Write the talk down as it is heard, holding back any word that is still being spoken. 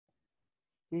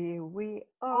Here we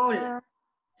All. are.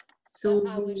 So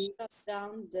I will shut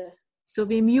down the. So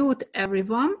we mute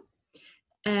everyone,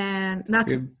 and not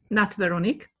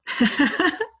Veronique.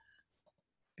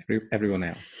 Everyone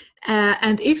else.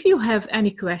 And if you have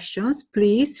any questions,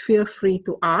 please feel free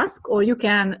to ask, or you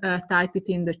can type it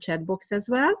in the chat box as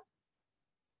well.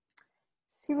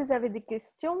 Si vous avez des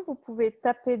questions, vous pouvez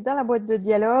taper dans la boîte de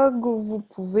dialogue ou vous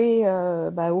pouvez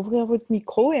ouvrir votre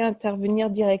micro et intervenir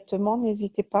directement,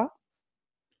 n'hésitez pas.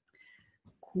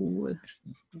 Cool.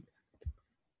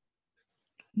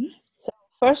 So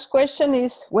first question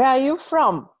is, where are you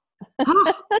from?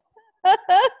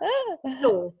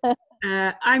 So,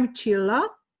 I'm Cilla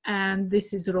and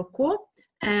this is Rocco.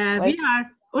 We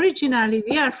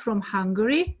are from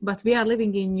Hungary, but we are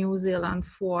living in New Zealand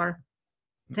for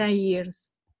 10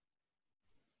 years.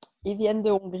 Ils viennent de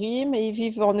Hongrie, mais ils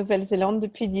vivent en Nouvelle-Zélande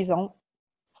depuis 10 ans.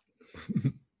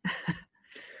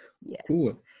 Yeah.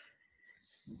 Cool.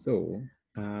 So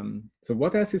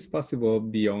what else is possible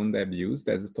beyond abuse?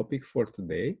 That's the topic for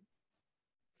today.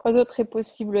 Quoi d'autre est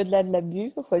possible au-delà de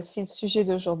l'abus? Voici le sujet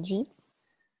d'aujourd'hui.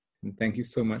 And thank you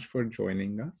so much for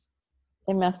joining us.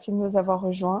 Et merci de nous avoir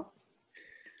rejoints.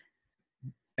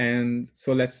 And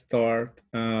so let's start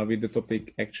with the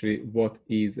topic, actually, what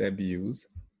is abuse?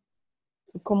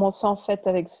 Commençons en fait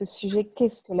avec ce sujet,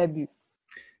 qu'est-ce que l'abus?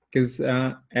 Because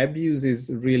abuse is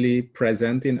really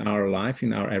present in our life,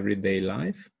 in our everyday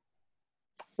life.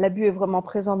 L'abus est vraiment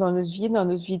présent dans notre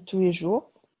vie de tous les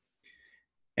jours.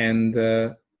 And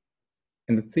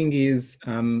the thing is,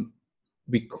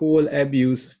 we call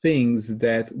abuse things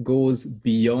that goes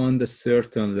beyond a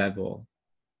certain level.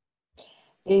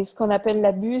 Et ce qu'on appelle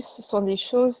l'abus, ce sont des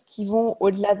choses qui vont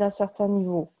au-delà d'un certain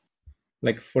niveau.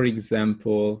 Like, for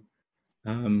example,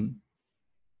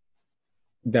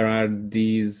 there are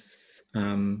these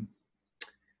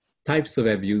types of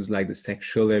abuse, like the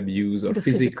sexual abuse or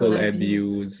physical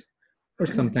abuse, or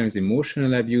sometimes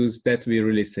emotional abuse, that we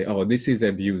really say, oh, this is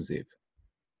abusive.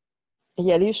 Il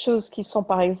y a les choses qui sont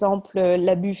par exemple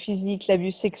l'abus physique,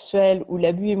 l'abus sexuel ou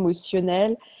l'abus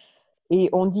émotionnel. Et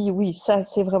on dit, oui, ça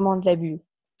c'est vraiment de l'abus.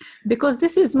 Because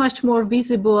this is much more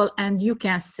visible and you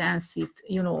can sense it,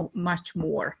 much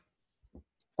more.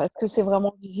 Parce que c'est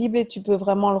vraiment visible et tu peux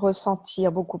vraiment le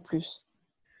ressentir beaucoup plus.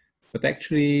 But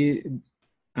actually,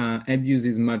 abuse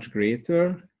is much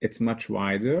greater, it's much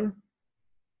wider.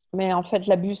 Mais en fait,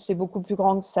 l'abus, c'est beaucoup plus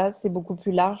grand que ça, c'est beaucoup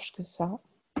plus large que ça.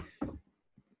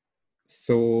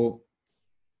 So,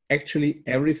 actually,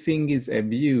 everything is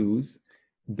abuse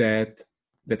that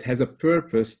has a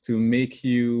purpose to make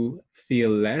you feel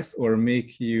less or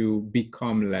make you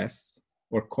become less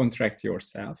or contract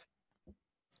yourself.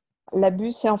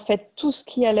 L'abus, c'est en fait tout ce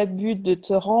qui a le but de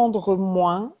te rendre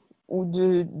moins ou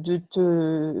de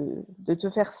te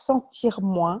faire sentir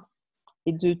moins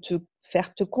et de te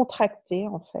faire te contracter,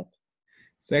 en fait.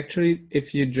 So actually,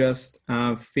 if you just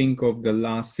think of the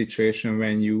last situation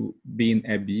when you've been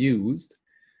abused,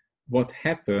 what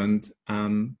happened,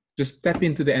 just tap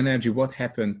into the energy, what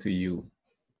happened to you?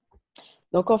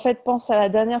 Donc, en fait, pense à la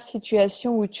dernière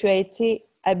situation où tu as été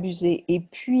abusé et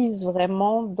puise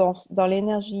vraiment dans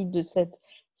l'énergie de cette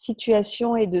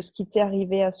situation et de ce qui t'est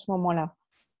arrivé à ce moment-là.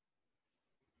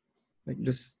 Like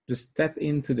just tap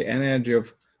into the energy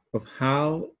of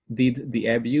how did the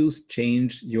abuse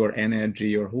change your energy,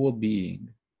 your whole being.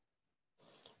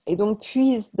 Et donc,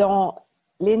 puise dans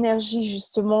l'énergie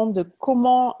justement de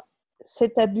comment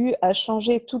cet abus a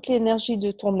changé toute l'énergie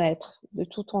de ton être, de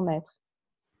tout ton être.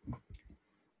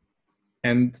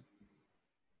 And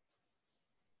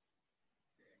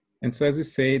so, as we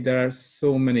say, there are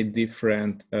so many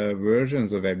different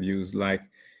versions of abuse. Like,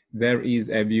 there is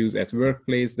abuse at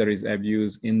workplace, there is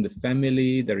abuse in the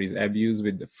family, there is abuse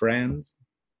with the friends.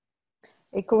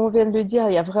 Et comme on vient de le dire,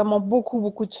 il y a vraiment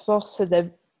beaucoup de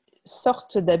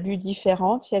sortes d'abus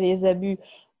différentes. Il y a les abus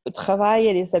au travail, il y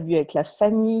a les abus avec la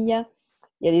famille,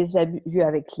 il y a les abus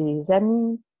avec les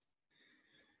amis.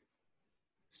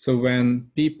 So when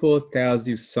people tells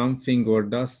you something or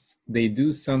they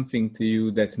do something to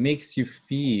you that makes you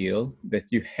feel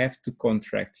that you have to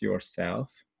contract yourself.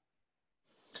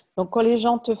 Donc quand les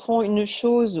gens te font une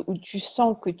chose où tu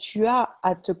sens que tu as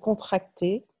à te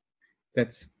contracter,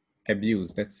 that's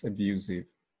abuse, that's abusive.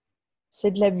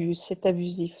 C'est de l'abus, c'est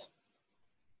abusif.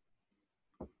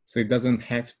 So it doesn't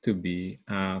have to be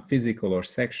physical or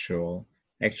sexual.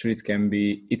 Actually,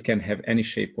 it can have any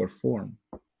shape or form.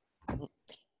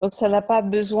 Donc, ça n'a pas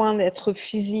besoin d'être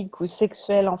physique ou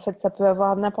sexuel. En fait, ça peut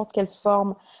avoir n'importe quelle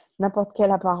forme, n'importe quelle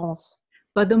apparence.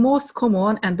 But the most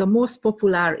common and the most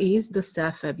popular is the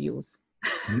self-abuse.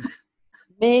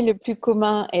 Mais le plus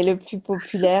commun et le plus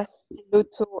populaire, c'est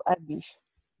l'auto-abus.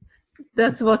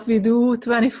 That's what we do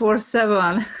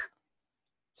 24/7.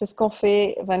 C'est ce qu'on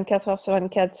fait 24 heures sur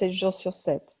 24, 7 jours sur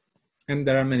 7. And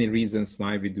there are many reasons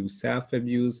why we do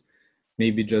self-abuse.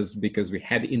 Maybe just because we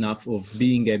had enough of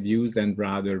being abused and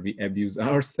rather we abuse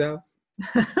ourselves.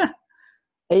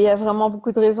 Et il y a vraiment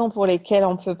beaucoup de raisons pour lesquelles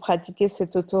on peut pratiquer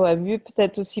cet auto-abus.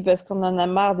 Peut-être aussi parce qu'on en a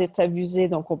marre d'être abusé,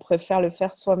 donc on préfère le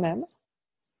faire soi-même.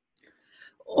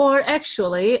 Or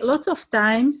actually, lots of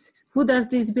times, who does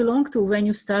this belong to when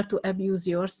you start to abuse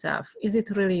yourself? Is it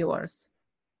really yours?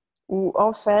 Ou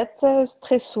en fait,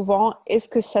 très souvent, est-ce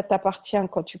que ça t'appartient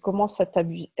quand tu commences à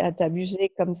t'abuser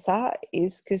comme ça?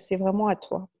 Est-ce que c'est vraiment à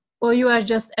toi? Or you are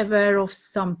just aware of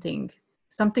something?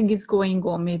 Something is going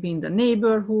on, maybe in the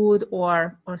neighborhood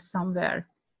or somewhere.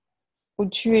 Ou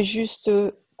tu es juste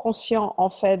conscient en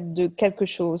fait de quelque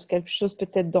chose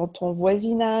peut-être dans ton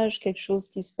voisinage, quelque chose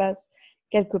qui se passe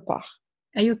quelque part.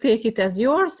 And you take it as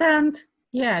yours and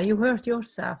yeah, you hurt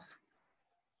yourself.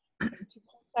 Tu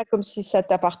prends ça comme si ça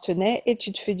t'appartenait et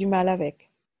tu te fais du mal avec.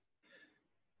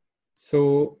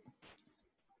 So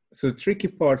tricky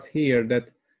part here that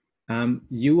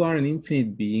you are an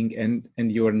infinite being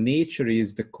and your nature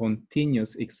is the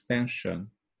continuous expansion.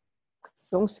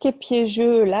 Donc, ce qui est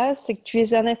piégeux là, c'est que tu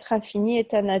es un être infini et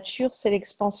ta nature, c'est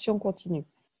l'expansion continue.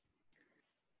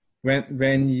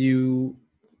 When you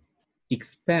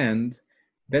expand,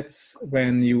 that's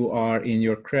when you are in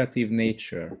your creative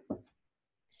nature.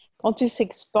 Quand tu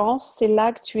s'expanses, c'est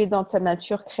là que tu es dans ta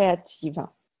nature créative.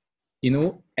 You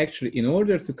know, actually, in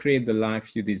order to create the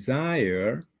life you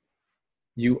desire,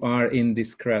 you are in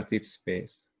this creative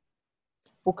space.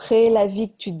 Pour créer la vie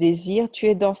que tu désires, tu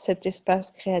es dans cet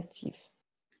espace créatif.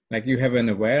 Like you have an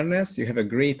awareness, you have a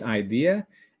great idea,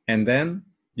 and then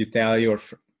you tell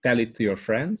it to your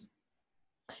friends.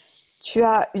 Tu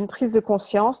as une prise de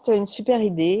conscience, tu as une super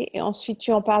idée, et ensuite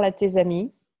tu en parles à tes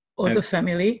amis. Or the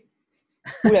family.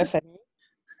 Ou la famille.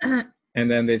 And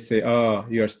then they say, oh,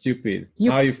 you are stupid.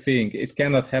 How you think? It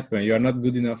cannot happen. You are not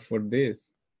good enough for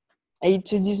this. Et ils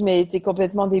te disent, mais t'es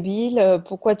complètement débile,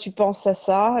 pourquoi tu penses à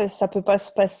ça? Ça peut pas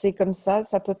se passer comme ça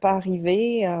peut pas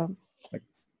arriver.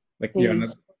 Like you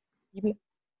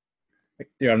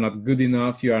are not good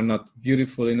enough, you are not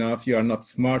beautiful enough, you are not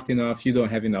smart enough, you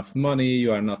don't have enough money,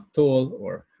 you are not tall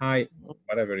or high,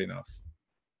 whatever enough.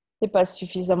 T'es pas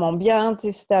suffisamment bien,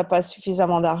 t'as pas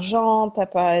suffisamment d'argent, t'es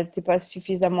pas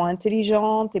suffisamment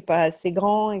intelligent, t'es pas assez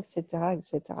grand, etc.,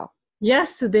 etc.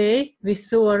 Yesterday, we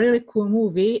saw a really cool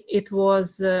movie. It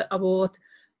was about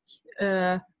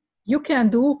you can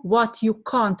do what you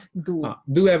can't do.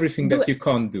 Do everything that you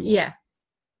can't do. Yeah.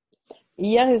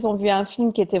 Hier, ils ont vu un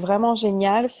film qui était vraiment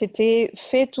génial. C'était «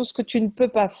 Fais tout ce que tu ne peux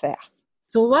pas faire ».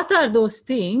 So what are those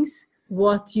things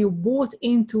what you bought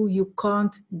into you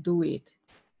can't do it?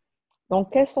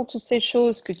 Donc, quelles sont toutes ces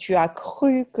choses que tu as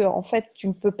cru que en fait tu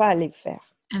ne peux pas les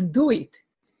faire? And do it.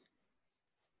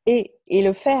 Et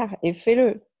le faire, et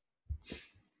fais-le.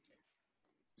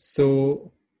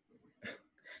 So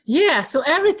yeah, so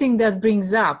everything that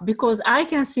brings up, because I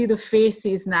can see the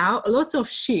faces now, lots of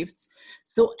shifts.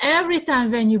 So every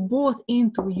time when you bought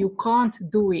into you can't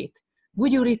do it,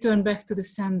 would you return back to the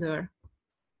sender?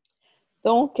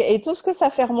 Donc, et tout ce que ça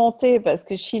fait remonter, parce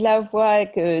que Sheila voit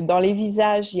que dans les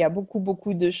visages, il y a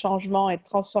beaucoup de changements et de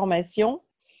transformations.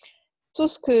 Tout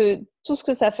ce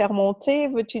que ça fait remonter,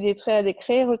 veux-tu détruire et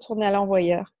décréer, retourner à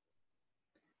l'envoyeur.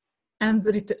 And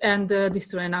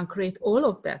destroy and uncreate all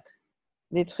of that.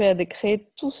 Détruire et décréer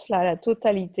tout cela, la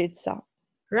totalité de ça.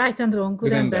 Right and wrong,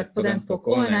 good and bad, pod and poc,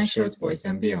 all nine shorts, boys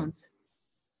and beyonds.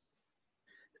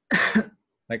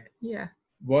 Like, yeah.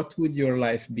 What would your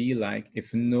life be like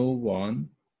if no one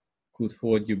could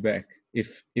hold you back?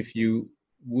 If you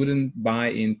wouldn't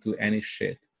buy into any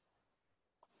shit?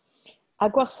 À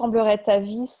quoi ressemblerait ta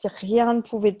vie si rien ne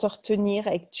pouvait te retenir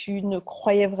et que tu ne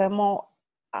croyais vraiment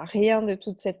à rien de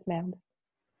toute cette merde?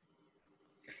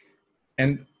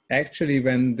 And actually,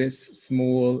 when this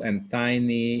small and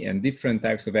tiny and different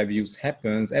types of abuse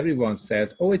happens, everyone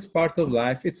says, oh, it's part of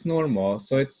life, it's normal.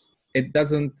 So it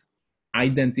doesn't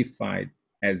identify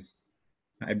as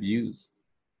abuse.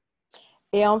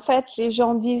 Et en fait, les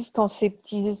gens disent quand ces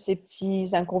petits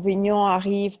inconvénients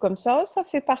arrivent comme ça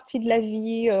fait partie de la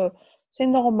vie, c'est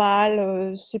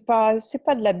normal, c'est pas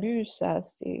de l'abus, ça,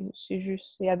 c'est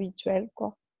juste, c'est habituel,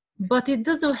 quoi. But it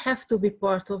doesn't have to be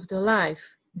part of the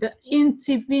life. The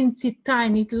incy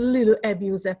tiny little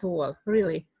abuse at all,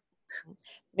 really.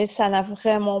 Mais ça n'a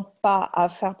vraiment pas à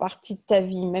faire partie de ta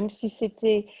vie, même si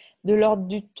c'était de l'ordre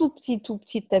du tout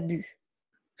petit abus.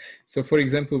 So for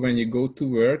example, when you go to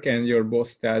work and your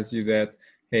boss tells you that,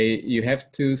 hey, you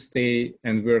have to stay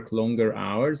and work longer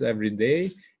hours every day,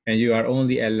 and you are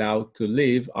only allowed to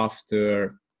leave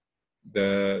after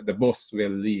the boss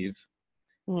will leave.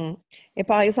 Et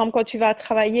par exemple, quand tu vas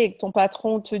travailler et que ton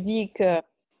patron te dit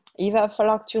qu'il va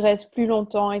falloir que tu restes plus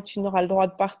longtemps et tu n'auras le droit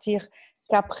de partir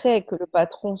qu'après que le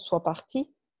patron soit parti.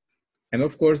 And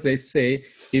of course, they say,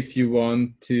 if you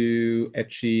want to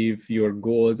achieve your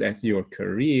goals at your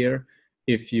career,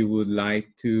 if you would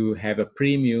like to have a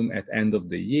premium at end of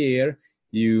the year,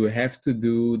 you have to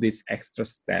do this extra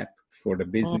step for the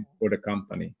business, for the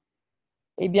company.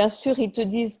 Et bien sûr, ils te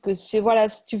disent que voilà,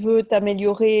 si tu veux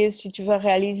t'améliorer, si tu veux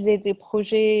réaliser tes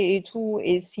projets et tout,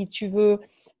 et si tu veux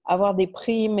avoir des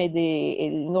primes et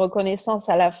une reconnaissance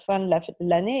à la fin de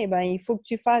l'année, eh ben, il faut que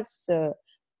tu fasses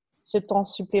ce temps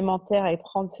supplémentaire et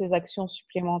prendre ces actions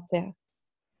supplémentaires.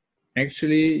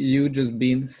 Actually, you just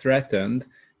been threatened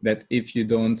that if you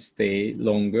don't stay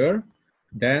longer,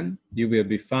 then you will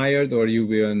be fired, or you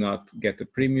will not get a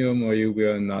premium, or you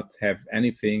will not have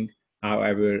anything,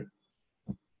 however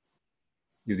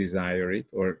you desire it,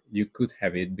 or you could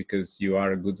have it because you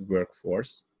are a good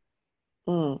workforce.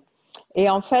 Et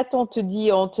en fait, on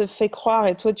te fait croire,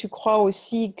 et toi tu crois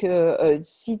aussi que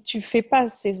si tu fais pas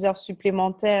ces heures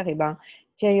supplémentaires, eh ben,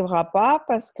 tu n'y arriveras pas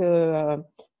parce que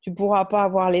tu pourras pas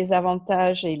avoir les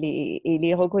avantages et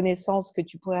les reconnaissances que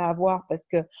tu pourrais avoir parce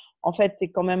que en fait, tu es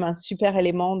quand même un super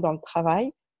élément dans le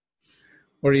travail.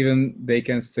 Or even they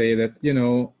can say that, you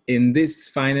know, in this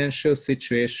financial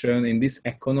situation, in this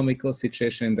economical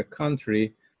situation in the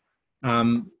country,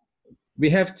 we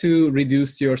have to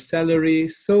reduce your salary.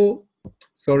 So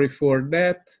sorry for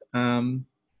that.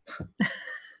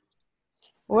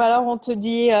 Ou alors on te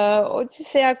dit, oh, tu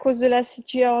sais, à cause de la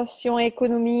situation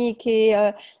économique et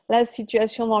la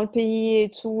situation dans le pays et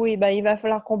tout, et ben, il va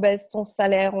falloir qu'on baisse ton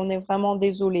salaire. On est vraiment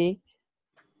désolé.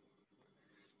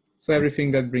 So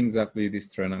everything that brings up, we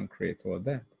destroy and create all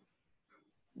that.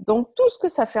 Donc tout ce que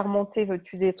ça fait remonter,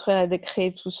 veux-tu détruire et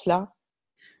décréer tout cela?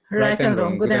 Right and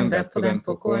wrong, good and bad, poor and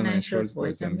poor, and shorts,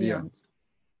 boys and beyond.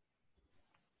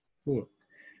 Cool.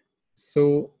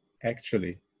 So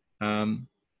actually, and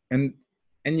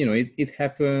you know, it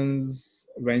happens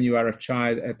when you are a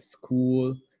child at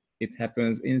school, it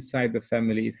happens inside the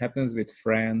family, it happens with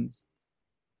friends.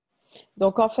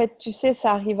 Donc en fait, tu sais,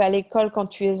 ça arrive à l'école quand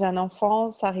tu es un enfant,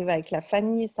 ça arrive avec la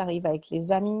famille, ça arrive avec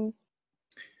les amis.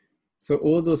 So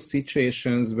all those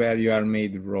situations where you are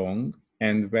made wrong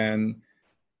and when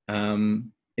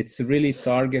it's really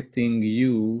targeting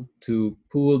you to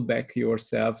pull back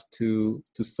yourself, to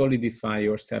solidify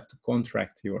yourself, to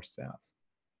contract yourself.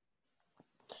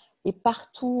 Et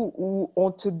partout où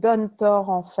on te donne tort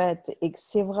en fait et que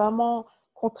c'est vraiment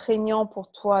contraignant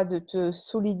pour toi de te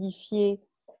solidifier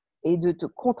et de te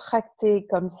contracter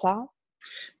comme ça.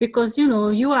 Because you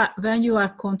know, when you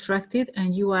are contracted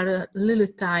and you are a little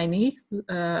tiny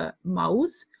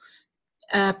mouse,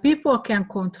 people can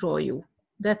control you.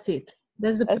 That's it.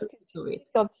 That's the purpose of it.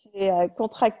 Quand tu es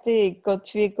contracté et quand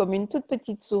tu es comme une toute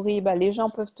petite souris, bah, les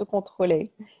gens peuvent te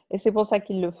contrôler. Et c'est pour ça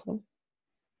qu'ils le font.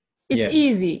 It's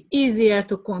easier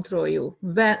to control you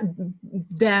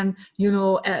than, you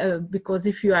know, because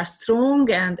if you are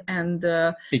strong and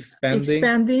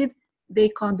expanded, they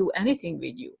can't do anything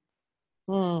with you.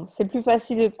 C'est plus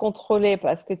facile de te contrôler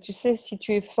parce que tu sais, si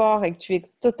tu es fort et que tu es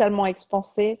totalement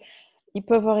expansé, ils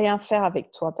peuvent rien faire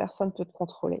avec toi. Personne ne peut te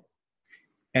contrôler.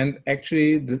 And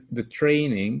actually, the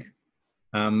training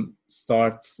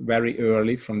starts very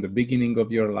early from the beginning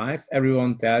of your life.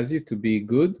 Everyone tells you to be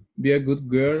good, be a good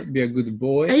girl, be a good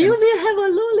boy. And you will have a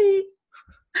lolly.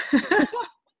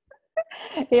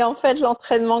 Et en fait,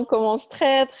 l'entraînement commence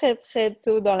très, très, très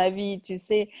tôt dans la vie. Tu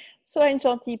sais, soit une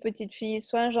gentille petite fille,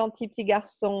 soit un gentil petit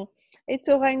garçon. Et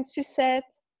tu auras une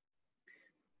sucette.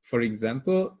 For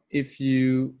example, if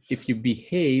you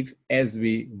behave as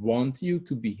we want you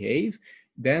to behave,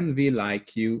 then we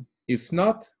like you. If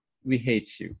not, we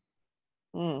hate you.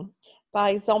 Par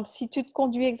exemple, si tu te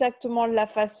conduis exactement de la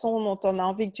façon dont on a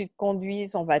envie que tu te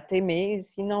conduises, on va t'aimer,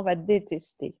 sinon on va te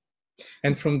détester.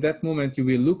 And from that moment, you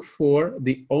will look for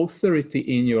the authority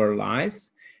in your life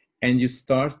and you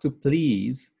start to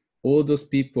please all those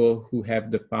people who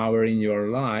have the power in your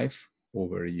life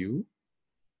over you.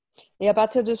 Et à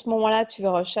partir de ce moment-là, tu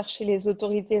vas rechercher les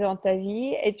autorités dans ta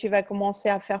vie et tu vas commencer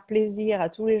à faire plaisir à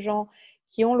tous les gens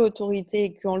qui ont l'autorité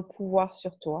et qui ont le pouvoir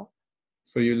sur toi.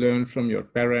 So you learn from your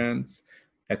parents,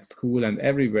 at school and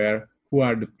everywhere, who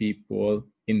are the people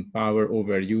in power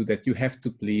over you that you have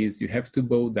to please, you have to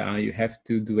bow down, you have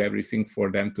to do everything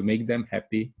for them to make them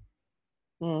happy.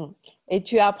 Et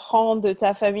tu apprends de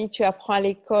ta famille, tu apprends à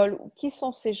l'école qui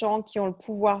sont ces gens qui ont le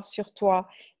pouvoir sur toi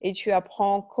et tu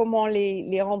apprends comment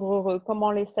les rendre heureux,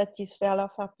 comment les satisfaire,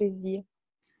 leur faire plaisir.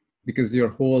 Because your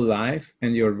whole life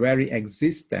and your very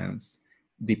existence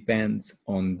depends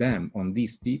on them, on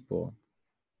these people.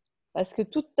 Parce que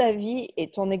toute ta vie et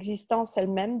ton existence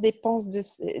elle-même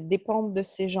dépendent de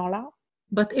ces gens-là.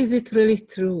 But is it really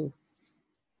true?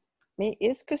 Mais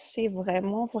est-ce que c'est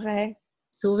vraiment vrai?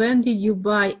 So when did you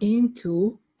buy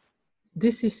into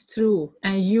this is true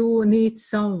and you need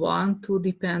someone to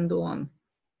depend on?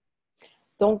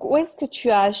 Donc, où est-ce que tu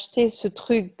as acheté ce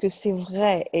truc que c'est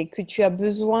vrai et que tu as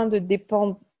besoin de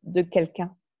dépendre de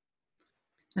quelqu'un?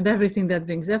 And everything that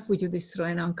brings up, would you destroy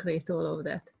and uncreate all of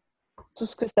that? Tout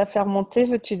ce que ça fait remonter,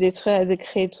 veux-tu détruire et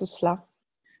décréer tout cela?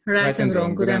 Right and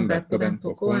wrong, good and bad, POC and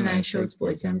POC, and I shows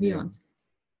boys and beyond.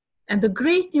 And the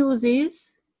great news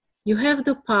is you have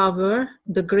the power,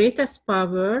 the greatest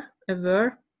power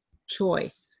ever,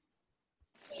 choice.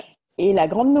 Et la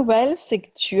grande nouvelle, c'est que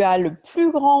tu as le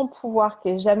plus grand pouvoir qui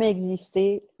ait jamais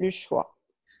existé, le choix.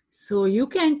 So you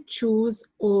can choose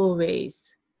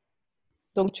always.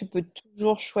 Donc, tu peux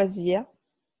toujours choisir.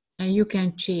 And you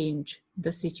can change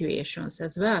the situations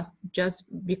as well, just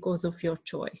because of your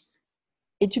choice.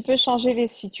 Et tu peux changer les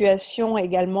situations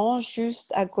également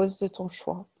juste à cause de ton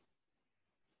choix.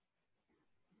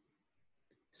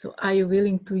 So are you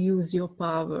willing to use your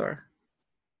power?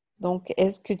 Donc,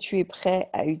 est-ce que tu es prêt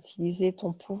à utiliser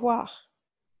ton pouvoir?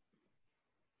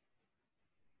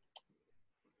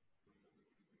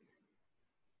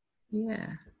 Yeah.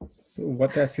 So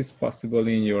what else is possible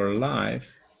in your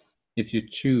life if you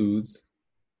choose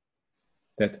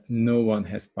that no one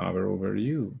has power over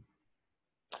you?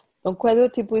 Donc, quoi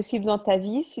d'autre est possible dans ta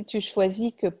vie si tu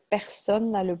choisis que personne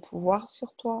n'a le pouvoir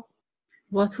sur toi?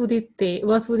 What would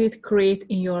it create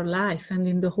in your life and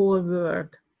in the whole world?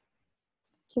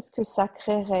 Qu'est-ce que ça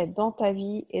créerait dans ta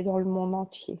vie et dans le monde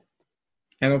entier?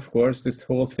 And of course, this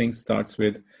whole thing starts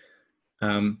with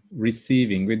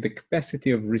receiving, with the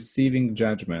capacity of receiving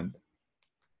judgment.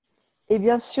 Et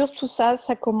bien sûr, tout ça,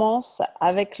 ça commence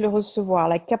avec le recevoir,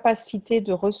 la capacité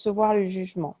de recevoir le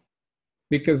jugement.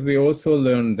 Because we also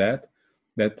learned that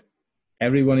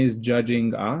everyone is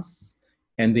judging us,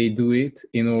 and they do it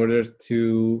in order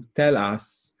to tell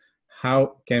us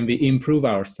how can we improve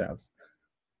ourselves.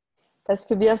 Parce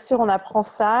que bien sûr, on apprend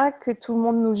ça, que tout le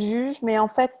monde nous juge, mais en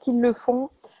fait, qu'ils le font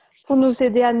pour nous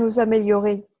aider à nous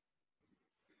améliorer.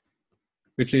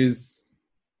 Which is,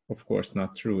 of course,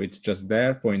 not true. It's just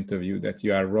their point of view that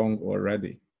you are wrong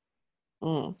already.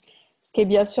 Ce qui est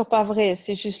bien sûr pas vrai,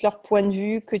 c'est juste leur point de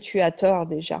vue que tu as tort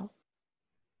déjà.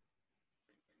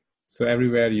 So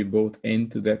everywhere you bought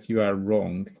into that you are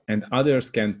wrong, and others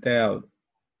can tell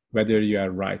whether you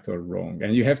are right or wrong,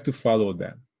 and you have to follow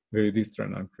them. Will you destroy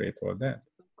and uncreate all that?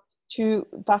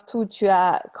 Partout, tu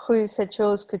as cru cette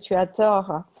chose que tu as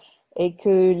tort et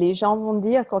que les gens vont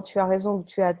dire quand tu as raison que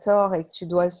tu as tort et que tu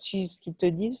dois suivre ce qu'ils te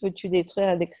disent, veux-tu détruire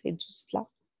et décrire tout cela?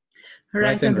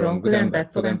 Right and wrong, good and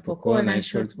bad, POC and POC, and I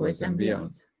shows boys and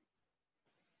beyond.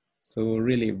 So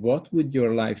really, what would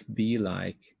your life be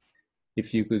like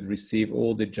if you could receive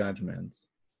all the judgments?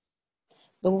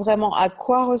 Donc vraiment, à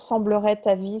quoi ressemblerait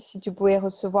ta vie si tu pouvais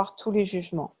recevoir tous les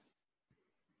jugements?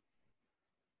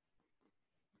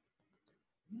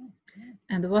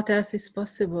 And what else is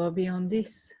possible beyond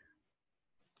this?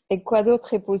 Et quoi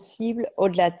d'autre est possible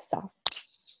au-delà de ça?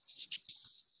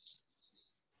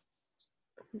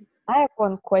 I have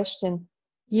one question.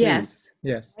 Yes.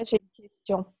 Yes. J'ai une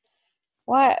question.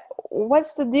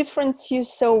 What's the difference you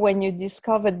saw when you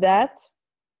discovered that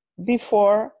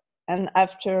before and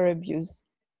after abuse?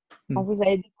 Quand vous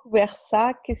avez découvert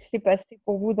ça, qu'est-ce qui s'est passé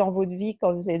pour vous dans votre vie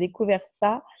quand vous avez découvert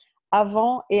ça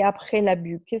avant et après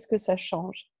l'abus? Qu'est-ce que ça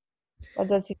change? What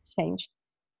does it change?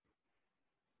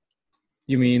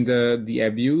 You mean the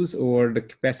abuse or the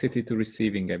capacity to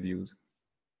receiving abuse?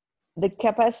 The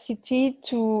capacity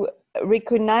to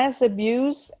recognize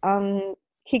abuse and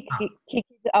kick it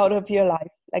out of your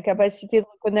life. La capacité de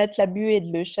reconnaître l'abus et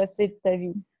de le chasser de ta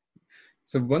vie.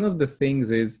 So one of the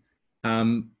things is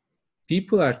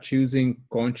people are choosing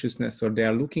consciousness, or they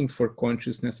are looking for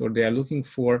consciousness, or they are looking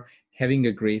for having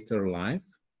a greater life.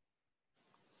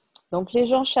 Donc les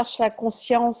gens cherchent la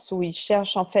conscience, ou ils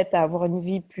cherchent en fait à avoir une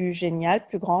vie plus géniale,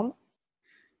 plus grande.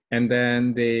 And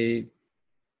then they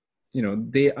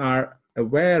are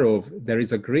aware of there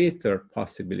is a greater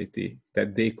possibility that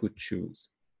they could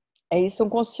choose. Et ils sont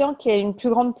conscients qu'il y a une plus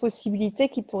grande possibilité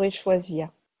qu'ils pourraient choisir.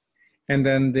 And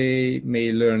then they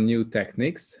may learn new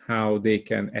techniques, how they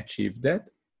can achieve that.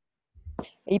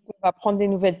 Et ils peuvent apprendre des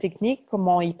nouvelles techniques,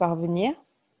 comment y parvenir.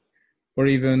 Or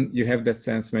even you have that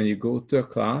sense when you go to a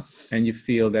class and you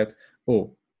feel that,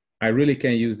 oh, I really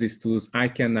can use these tools. I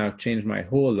can now change my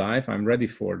whole life. I'm ready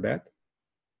for that.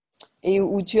 Et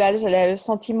où tu as le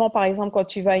sentiment, par exemple, quand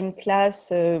tu vas à une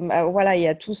classe, voilà, il y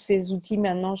a tous ces outils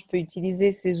maintenant, je peux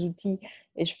utiliser ces outils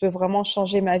et je peux vraiment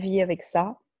changer ma vie avec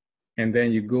ça. And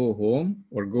then you go home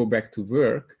or go back to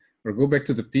work or go back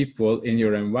to the people in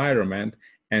your environment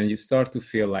and you start to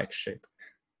feel like shit.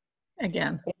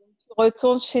 Again. Et donc, tu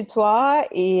retournes chez toi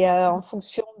et en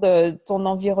fonction de ton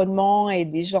environnement et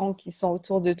des gens qui sont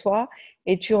autour de toi,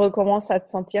 et tu recommences à te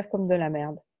sentir comme de la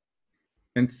merde.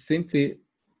 And simply,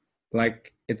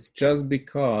 like, it's just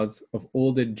because of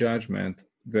all the judgment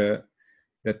that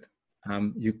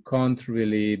you can't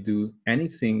really do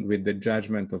anything with the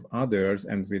judgment of others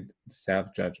and with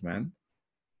self-judgment.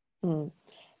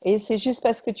 Et c'est juste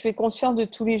parce que tu es conscient de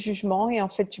tous les jugements et en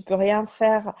fait, tu peux rien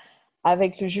faire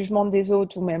avec le jugement des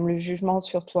autres ou même le jugement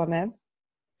sur toi-même.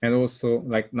 And also,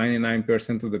 like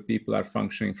 99% of the people are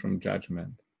functioning from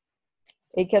judgment.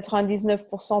 Et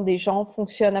 99% des gens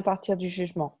fonctionnent à partir du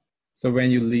jugement. So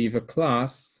when you leave a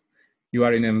class, you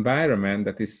are in an environment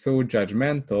that is so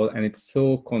judgmental and it's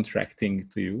so contracting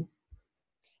to you.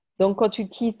 Donc, quand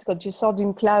tu sors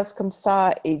d'une classe comme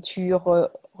ça et tu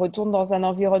retournes dans un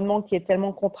environnement qui est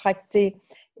tellement contracté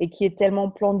et qui est tellement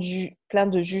plein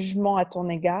de jugements à ton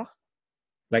égard.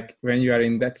 Like when you are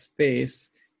in that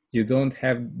space, you don't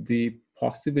have the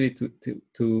possibility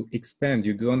to expand.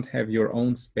 You don't have your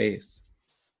own space.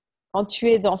 Quand tu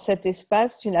es dans cet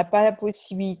espace, tu n'as pas la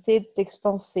possibilité de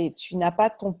t'expanser. Tu n'as pas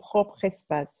ton propre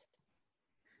espace.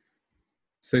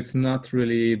 So it's not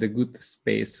really the good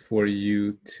space for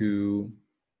you to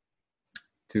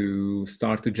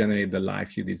start to generate the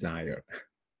life you desire.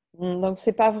 Donc, ce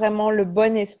n'est pas vraiment le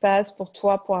bon espace pour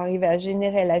toi pour arriver à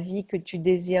générer la vie que tu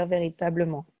désires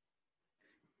véritablement.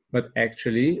 But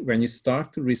actually, when you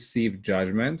start to receive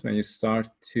judgment, when you start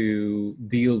to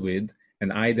deal with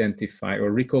and identify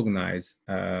or recognize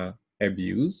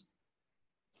abuse,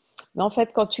 Mais en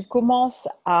fait, quand tu commences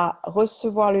à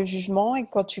recevoir le jugement et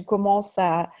quand tu commences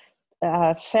à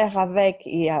faire avec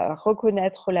et à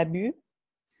reconnaître l'abus,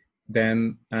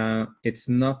 then it's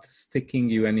not sticking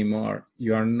you anymore.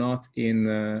 You are not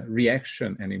in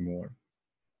reaction anymore.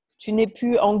 tu n'es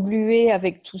plus englué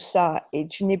avec tout ça et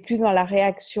tu n'es plus dans la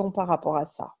réaction par rapport à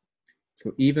ça.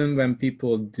 So even when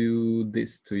people do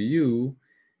this to you,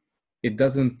 it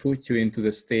doesn't put you into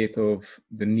the state of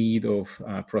the need of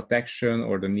protection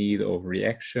or the need of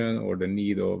reaction or the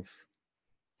need of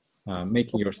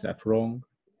making yourself wrong.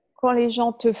 Quand les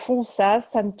gens te font ça,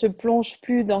 ça ne te plonge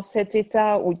plus dans cet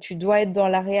état où tu dois être dans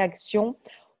la réaction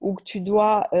ou que tu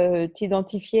dois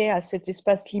t'identifier à cet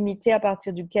espace limité à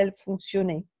partir duquel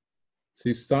fonctionner. So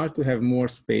you start to have more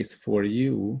space for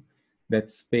you, that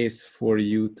space for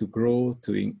you to grow,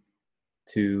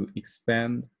 to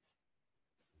expand.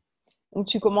 Donc,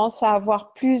 tu commences à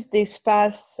avoir plus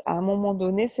d'espace à un moment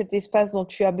donné, cet espace dont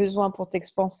tu as besoin pour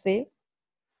t'expanser.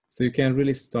 So you can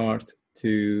really start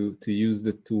to use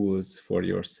the tools for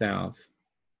yourself.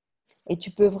 Et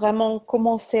tu peux vraiment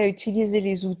commencer à utiliser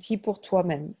les outils pour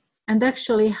toi-même. And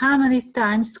actually, how many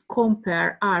times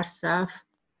compare ourselves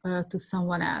to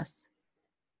someone else?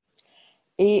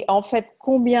 Et en fait,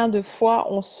 combien de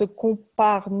fois on se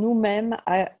compare nous-mêmes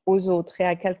aux autres et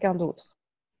à quelqu'un d'autre?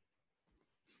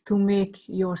 To make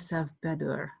yourself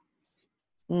better.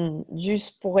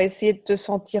 Juste pour essayer de te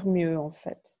sentir mieux, en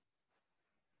fait.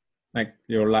 Like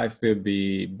your life will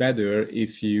be better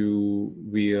if you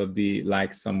will be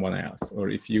like someone else,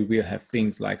 or if you will have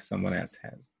things like someone else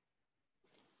has.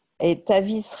 Et ta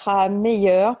vie sera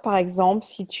meilleure, par exemple,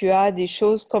 si tu as des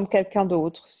choses comme quelqu'un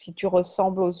d'autre, si tu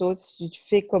ressembles aux autres, si tu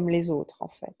fais comme les autres, en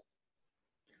fait.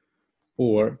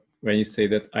 Or when you say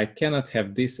that I cannot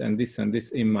have this and this and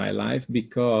this in my life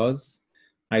because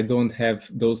I don't have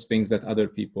those things that other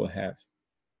people have.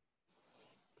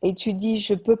 Et tu dis,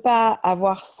 je ne peux pas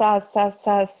avoir ça, ça,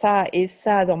 ça, ça et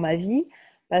ça dans ma vie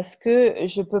parce que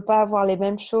je ne peux pas avoir les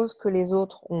mêmes choses que les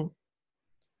autres ont.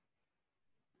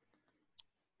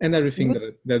 And everything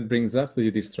that brings up, will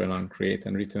you destroy, uncreate,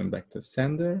 and return back to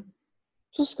sender?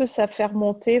 Tout ce que ça fait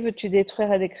remonter, veux-tu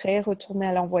détruire et décréer, retourner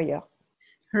à l'envoyeur.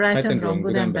 Right and wrong,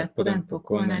 good and bad, put and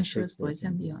poke, one anxious boys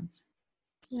and beyonds.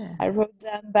 Yeah. I wrote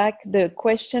down back the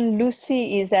question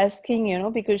Lucy is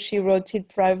asking, because she wrote it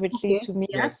privately to me.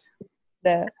 Yes.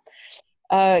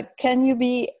 Can you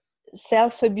be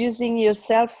self-abusing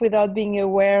yourself without being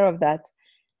aware of that?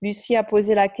 Lucie a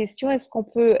posé la question, est-ce qu'on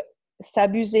peut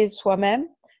s'abuser soi-même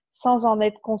sans en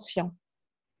être conscient?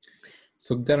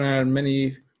 So there are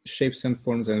many shapes and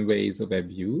forms and ways of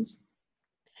abuse.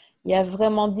 Il y a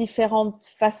vraiment différentes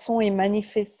façons et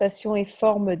manifestations et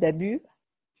formes d'abus.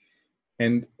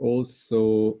 And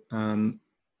also,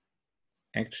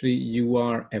 actually, you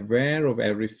are aware of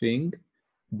everything,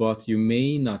 but you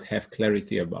may not have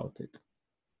clarity about it.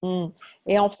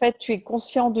 Et en fait, tu es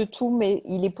conscient de tout, mais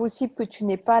il est possible que tu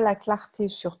n'aies pas la clarté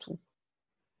sur tout.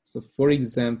 So for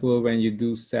example, when you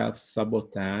do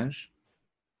self-sabotage,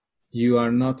 you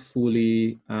are not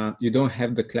fully, you don't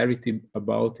have the clarity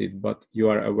about it, but you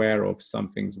are aware of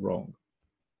something's wrong.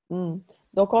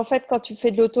 Donc, en fait, quand tu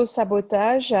fais de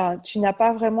l'auto-sabotage, tu n'as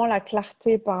pas vraiment la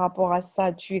clarté par rapport à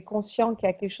ça. Tu es conscient qu'il y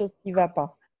a quelque chose qui ne va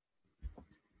pas.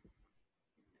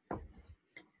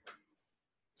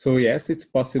 So yes, it's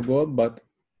possible, but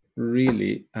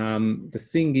really, the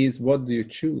thing is, what do you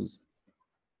choose?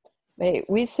 Mais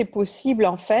oui, c'est possible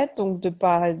en fait, donc de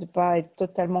pas être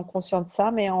totalement conscient de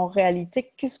ça, mais en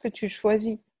réalité, qu'est-ce que tu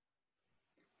choisis?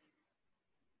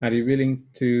 Are you willing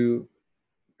to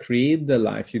create the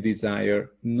life you desire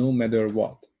no matter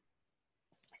what?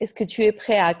 Est-ce que tu es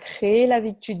prêt à créer la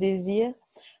vie que tu désires,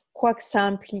 quoi que ça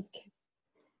implique?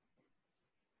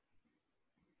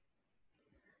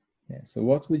 Yeah, so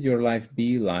what would your life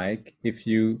be like if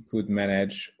you could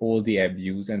manage all the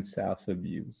abuse and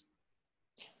self-abuse?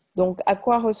 Donc, à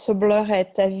quoi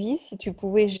ressemblerait ta vie si tu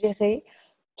pouvais gérer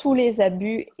tous les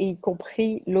abus, y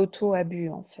compris l'auto-abus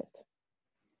en fait?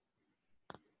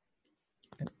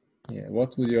 Yeah,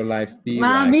 what would your life be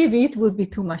Well, like? maybe it would be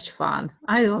too much fun.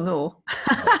 I don't know.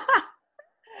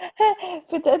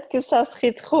 Peut-être que ça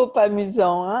serait trop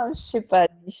amusant, hein? Je sais pas,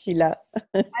 d'ici là.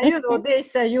 You know, they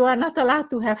say you are not allowed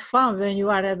to have fun when you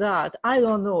are adult. I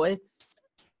don't know. Is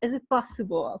it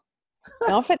possible?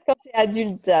 Mais en fait, quand tu es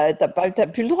adulte, t'as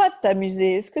plus le droit de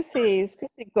t'amuser. Est-ce que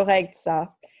c'est correct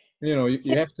ça? You know,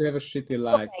 you have to have a shitty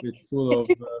life with full of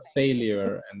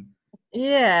failure and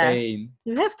pain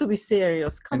You have to be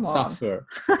serious. Come and on. suffer.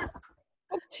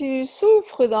 Faut que tu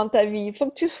souffres dans ta vie. Il faut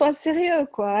que tu sois sérieux,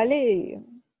 quoi. Allez.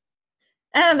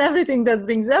 And everything that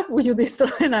brings up, will you destroy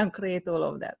and uncreate all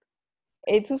of that?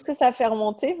 Et tout ce que ça fait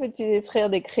remonter, veux-tu détruire,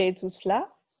 décréer tout cela?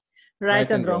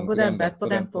 Right and wrong, good and bad,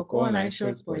 good and poco, and I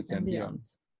short boys and beyond.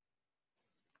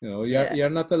 You know, you're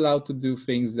not allowed to do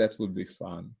things that would be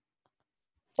fun.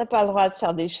 Tu n'as pas le droit de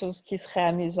faire des choses qui seraient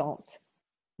amusantes.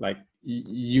 Like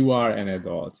you are an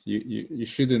adult. You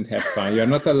shouldn't have fun. You're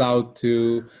not allowed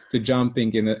to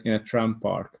jumping in a tram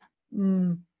park.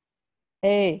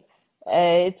 Hey,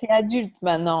 tu es adulte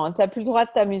maintenant. Tu n'as plus le droit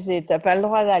de t'amuser. Tu n'as pas le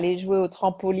droit d'aller jouer au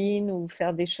trampoline ou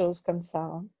faire des choses comme ça.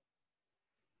 Hein.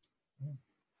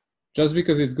 Just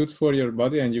because it's good for your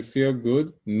body and you feel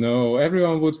good? No,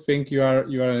 everyone would think you are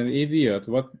an idiot.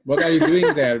 What are you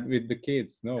doing there with the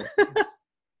kids? No.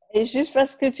 Et juste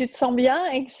parce que tu te sens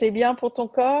bien et que c'est bien pour ton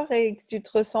corps et que tu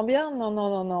te ressens bien? Non, non,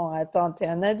 non, non. Attends, tu es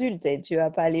un adulte et tu vas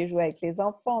pas aller jouer avec les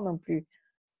enfants non plus.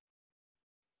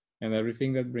 And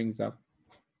everything that brings up.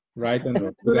 Right and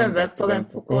wrong. Good and bad, good and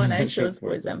poco, and I short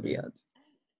boys and beyond.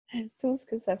 Tout ce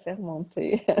que ça fait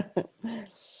remonter.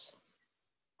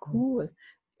 Cool.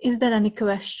 Is there any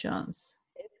questions?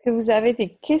 Est-ce que vous avez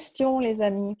des questions, les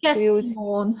amis? Vous pouvez aussi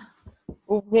Simone.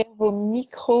 ouvrir vos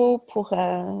micros pour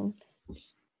quelqu'un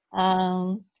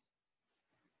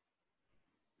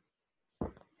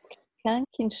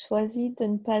qui choisit de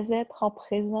ne pas être en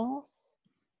présence.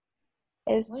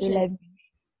 Est-ce de l'abus?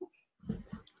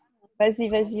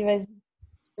 Vas-y.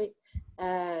 Oui.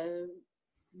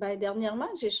 Dernièrement,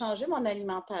 j'ai changé mon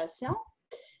alimentation.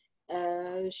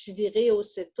 Je suis virée au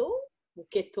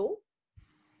keto,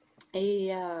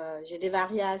 et j'ai des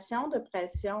variations de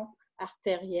pression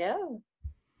artérielle.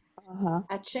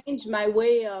 I changed my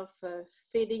way of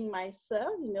feeding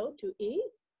myself, to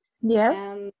eat. Yes.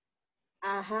 And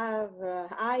I have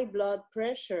high blood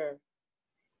pressure,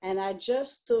 and I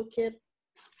just took it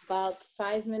about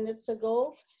 5 minutes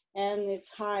ago, and it's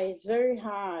high. It's very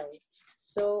high.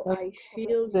 So I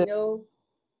feel, de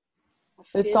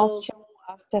tension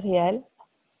artérielle.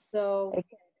 So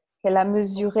qu'elle a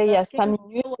mesuré il y a 5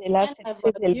 minutes et là c'est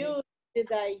très élevé.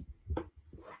 Did I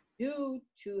do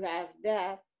to have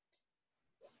that?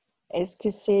 Est-ce que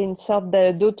c'est une sorte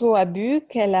d'auto-abus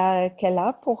qu'elle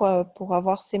a pour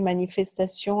avoir ces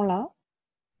manifestations-là?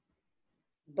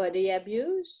 Body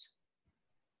abuse?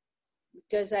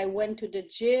 Because I went to the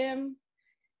gym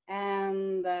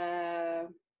and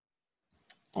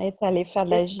Elle est allée faire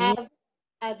de la gym.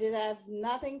 I did have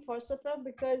nothing for supper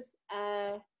because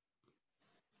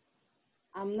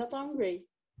I'm not hungry.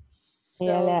 Et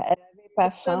elle n'avait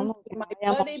pas faim. Donc my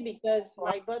body, because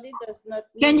my body does not.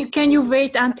 Can you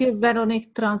wait until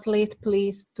Veronique translate,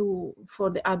 please, for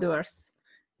the others?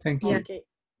 Thank you. Okay.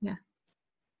 Yeah.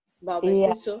 Bon,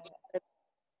 c'est ça.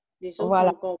 Les autres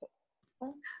voilà.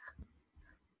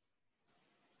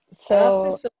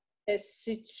 Alors, c'est ça.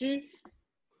 Si tu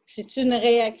c'est une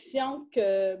réaction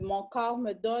que mon corps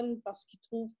me donne parce qu'il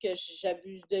trouve que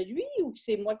j'abuse de lui ou que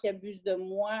c'est moi qui abuse de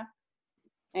moi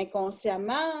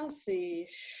inconsciemment? C'est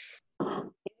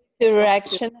The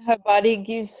reaction her body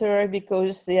gives her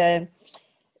because it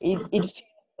feels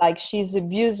like she's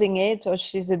abusing it or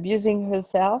she's abusing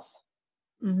herself.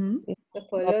 Mhm. je sais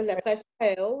pas, là, la pression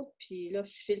est haute, puis là,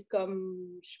 je file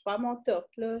comme, je suis pas à mon top,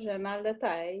 là, j'ai mal de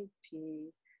tête,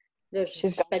 puis là,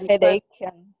 She's je got panique pas. headache.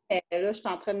 Là, je suis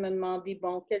en train de me demander,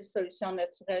 bon, quelle solution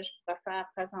naturelle je pourrais faire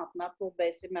présentement pour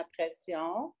baisser ma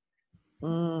pression.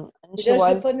 And Et she là, je ne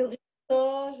was veux pas nourrir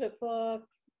ça, je ne veux pas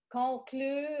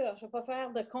conclure, je ne veux pas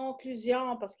faire de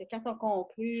conclusion parce que quand on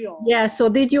conclut, on... Yeah, so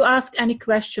did you ask any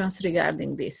questions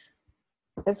regarding this?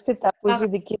 Est-ce que tu as posé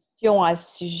des questions à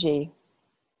ce sujet?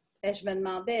 Et je me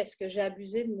demandais, est-ce que j'ai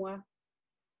abusé de moi?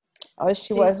 Or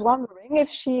she was wondering if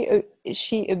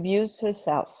she abused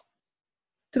herself.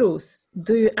 Truth.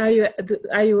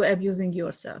 Are you abusing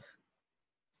yourself?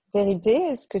 Vérité,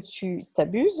 est-ce que tu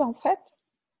t'abuses en fait?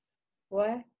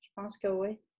 Ouais, je pense que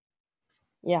oui.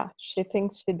 Yeah, she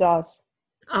thinks she does.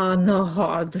 Oh, no.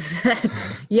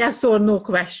 Yes or no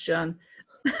question.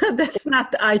 That's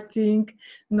not, I think.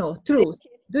 No, truth.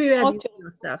 Do you abuse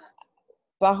yourself?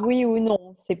 Par oui ou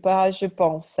non, c'est pas je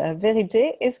pense.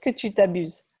 Vérité, est-ce que tu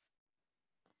t'abuses?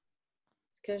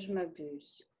 Est-ce que je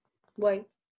m'abuse? Oui.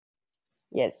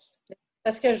 Yes.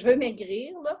 Parce que je veux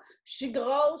maigrir, là. Je suis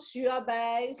grosse, je suis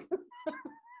obèse.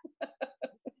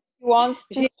 She wants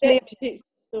to sleep.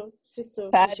 C'est ça.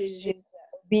 Fat, she's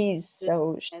obese,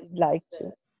 so she'd like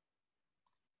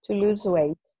to lose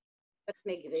weight.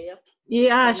 Maigrir.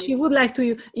 Yeah, she would like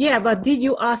to. Yeah, but did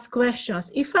you ask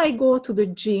questions? If I go to the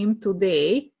gym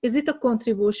today, is it a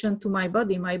contribution to my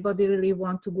body? My body really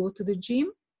want to go to the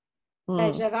gym?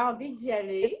 Ben, j'avais envie d'y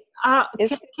aller.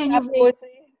 Can you wait?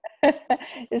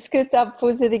 Est-ce que tu as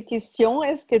posé des questions?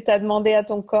 Est-ce que tu as demandé à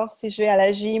ton corps si je vais à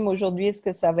la gym aujourd'hui, est-ce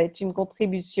que ça va être une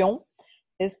contribution?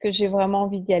 Est-ce que j'ai vraiment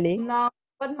envie d'y aller? Non,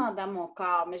 pas demandé à mon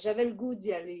corps, mais j'avais le goût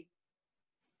d'y aller.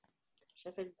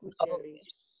 J'avais le goût d'y aller.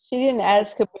 She didn't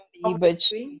ask her body, but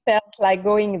she felt like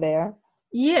going there.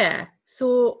 Yeah,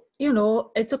 so, you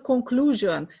know, it's a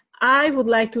conclusion. I would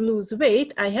like to lose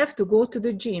weight. I have to go to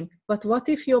the gym. But what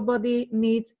if your body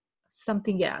needs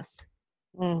something else?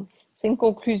 C'est une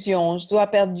conclusion. Je dois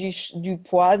perdre du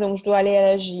poids, donc je dois aller à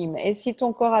la gym. Et si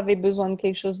ton corps avait besoin de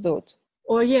quelque chose d'autre?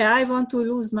 Or yeah, I want to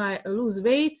lose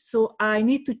weight, so I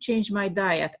need to change my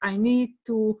diet. I need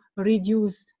to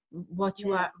reduce what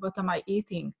am I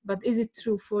eating? But is it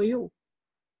true for you?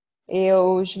 Et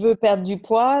je veux perdre du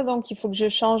poids, donc il faut que je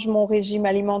change mon régime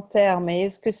alimentaire. Mais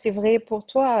est-ce que c'est vrai pour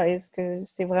toi? Est-ce que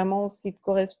c'est vraiment ce qui te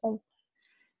correspond?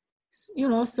 You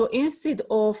know, so instead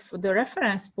of the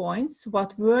reference points,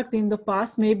 what worked in the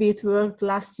past, maybe it worked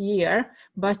last year,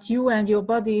 but you and your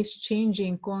body is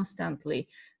changing constantly.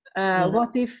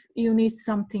 What if you need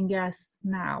something else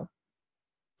now?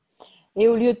 Et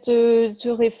au lieu de te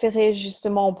référer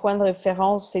justement au point de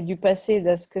référence et du passé,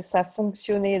 de ce que ça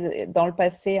fonctionnait dans le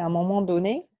passé à un moment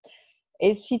donné,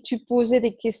 et si tu posais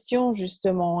des questions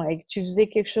justement et que tu faisais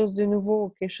quelque chose de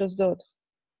nouveau, quelque chose d'autre?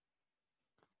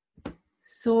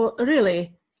 So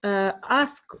really,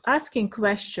 asking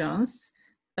questions,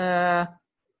 and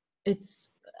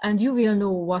you will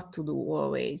know what to do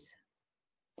always.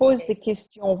 Pose des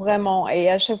questions vraiment et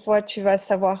à chaque fois tu vas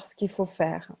savoir ce qu'il faut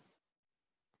faire.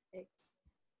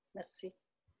 Merci.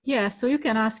 Yeah, so you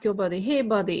can ask your body, hey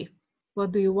body,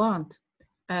 what do you want?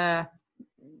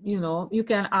 You know, you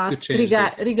can ask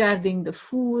regarding the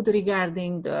food,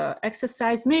 regarding the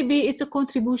exercise. Maybe it's a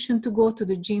contribution to go to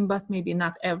the gym, but maybe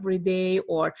not every day.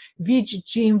 Or which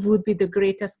gym would be the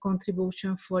greatest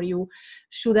contribution for you?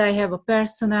 Should I have a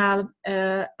personal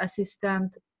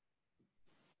assistant?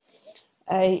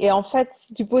 Et en fait,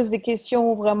 si tu poses des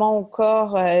questions vraiment au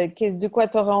corps, de quoi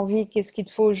tu aurais envie, qu'est-ce qu'il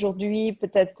te faut aujourd'hui?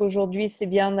 Peut-être qu'aujourd'hui, c'est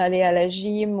bien d'aller à la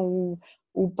gym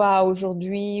ou pas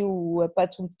aujourd'hui ou pas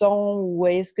tout le temps. Ou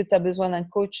est-ce que tu as besoin d'un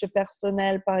coach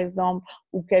personnel, par exemple?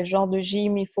 Ou quel genre de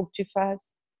gym il faut que tu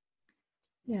fasses?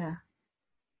 Yeah.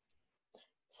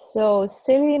 So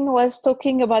Céline was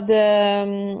talking about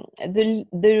the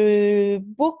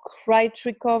book, Right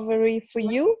Recovery for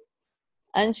You.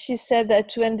 And she said that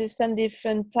to understand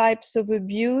different types of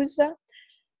abuse,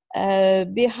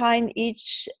 behind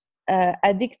each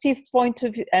addictive point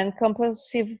of view and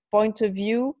compulsive point of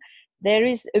view, there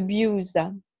is abuse.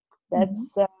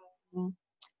 That's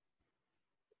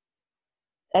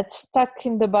stuck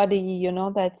in the body, you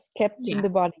know, that's kept in the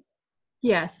body.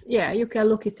 Yes, yeah, you can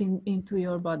look it into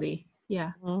your body.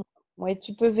 Yeah. Ouais,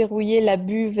 tu peux verrouiller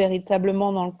l'abus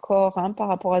véritablement dans le corps, hein, par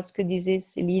rapport à ce que disait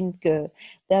Céline, que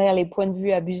derrière les points de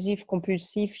vue abusifs,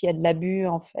 compulsifs, il y a de l'abus,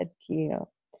 en fait,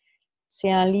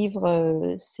 c'est un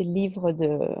livre, c'est le livre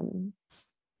de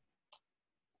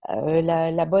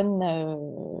la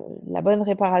bonne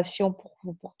réparation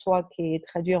pour toi, qui est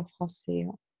traduit en français.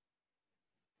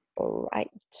 All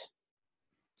right.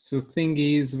 So thing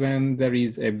is, when there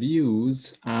is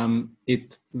abuse,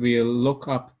 it will lock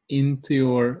up into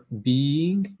your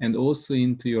being and also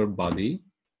into your body.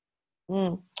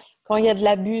 Quand il y a de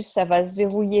l'abus, ça va se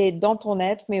verrouiller dans ton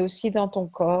être, mais aussi dans ton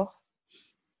corps.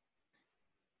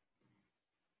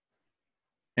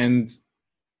 And,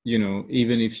 you know,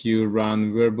 even if you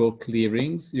run verbal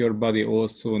clearings, your body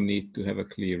also needs to have a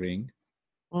clearing.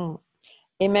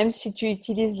 Et même si tu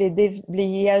utilises les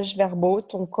déblayages verbaux,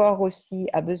 ton corps aussi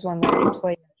a besoin d'un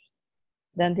nettoyage,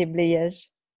 d'un déblayage.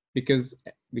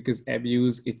 Because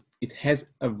abuse, it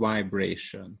has a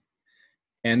vibration.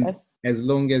 And as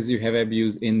long as you have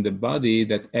abuse in the body,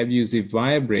 that abusive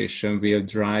vibration will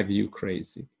drive you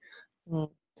crazy.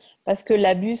 Parce que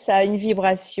l'abus, ça a une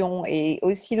vibration. Et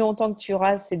aussi longtemps que tu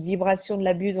auras cette vibration de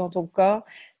l'abus dans ton corps,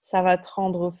 ça va te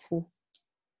rendre fou.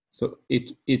 So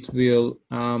it will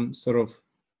sort of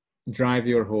drive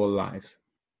your whole life.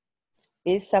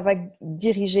 Et ça va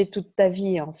diriger toute ta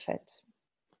vie, en fait.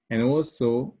 And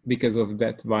also, because of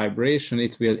that vibration,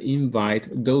 it will invite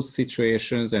those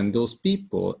situations and those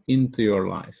people into your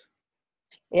life.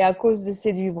 Et à cause de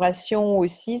cette vibration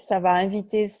aussi, ça va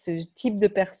inviter ce type de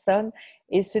personnes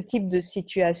et ce type de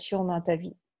situation dans ta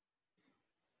vie.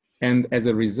 And as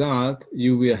a result,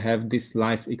 you will have this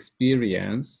life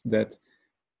experience that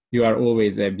you are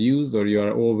always abused, or you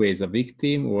are always a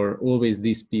victim, or always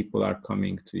these people are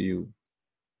coming to you.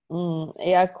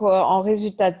 Et en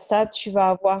résultat de ça, tu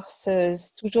vas avoir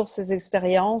toujours ces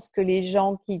expériences que les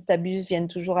gens qui t'abusent viennent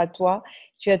toujours à toi.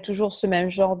 Tu as toujours ce même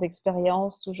genre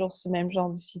d'expérience, toujours ce même genre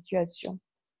de situation.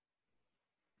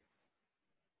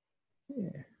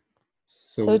 Yeah.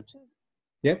 So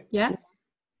yep. Yeah.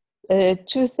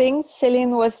 Two things.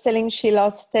 Céline was telling she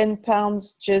lost 10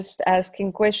 pounds just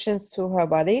asking questions to her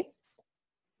body.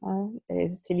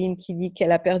 Et Céline qui dit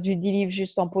qu'elle a perdu 10 livres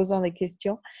juste en posant des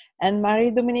questions. And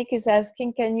Marie-Dominique is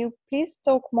asking, can you please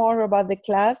talk more about the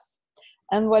class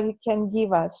and what it can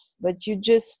give us? But you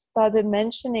just started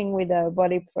mentioning with the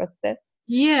body process.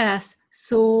 Yes,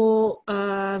 so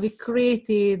we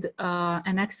created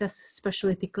an access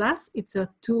specialty class. It's a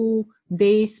 2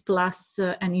 days plus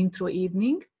an intro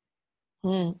evening.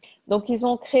 Donc, ils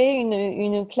ont créé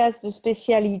une classe de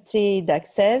spécialité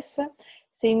d'Access.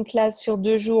 C'est une classe sur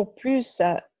 2 jours plus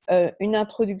une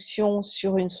introduction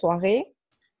sur une soirée.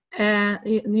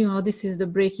 You know, this is the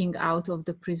breaking out of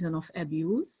the prison of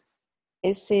abuse.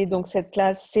 Et c'est donc cette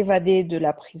classe s'évader de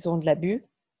la prison de l'abus.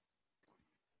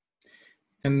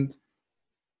 And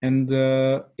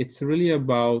it's really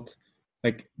about,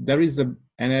 like, there is the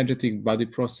energetic body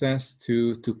process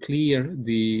to clear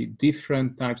the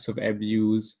different types of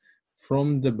abuse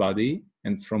from the body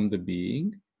and from the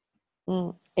being.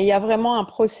 Et il y a vraiment un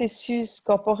processus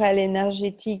corporel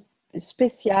énergétique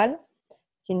spécial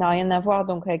qui n'a rien à voir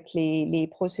donc avec les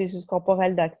processus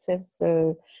corporels d'accès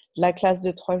de la classe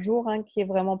de 3 jours, hein, qui est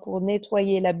vraiment pour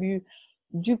nettoyer l'abus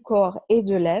du corps et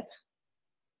de l'être.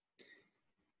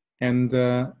 And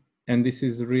this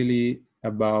is really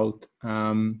about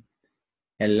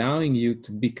allowing you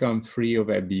to become free of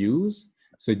abuse.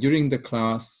 So during the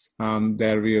class,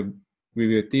 we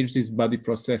will teach this body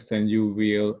process, and you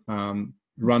will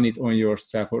run it on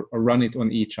yourself or run it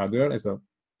on each other as a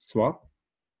swap.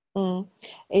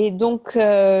 Et donc,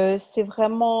 c'est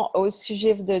vraiment au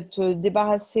sujet de te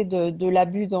débarrasser de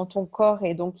l'abus dans ton corps.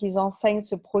 Et donc, ils enseignent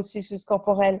ce processus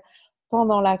corporel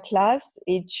pendant la classe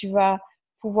et tu vas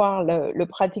pouvoir le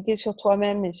pratiquer sur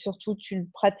toi-même, et surtout, tu le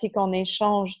pratiques en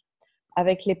échange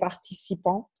avec les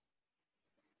participants.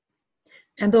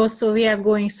 And also we are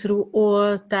going through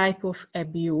all type of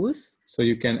abuse. So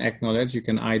you can acknowledge, you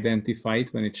can identify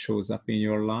it when it shows up in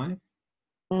your life.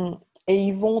 Et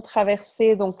ils vont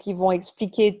traverser, donc ils vont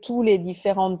expliquer tous les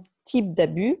différents types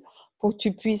d'abus pour que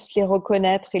tu puisses les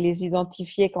reconnaître et les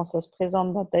identifier quand ça se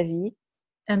présente dans ta vie.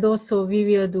 And also we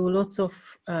will do lots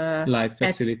of life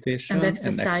facilitation and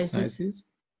exercises.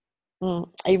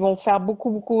 Ils vont faire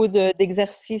beaucoup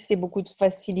d'exercices et beaucoup de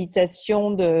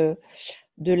facilitation de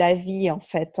la vie, en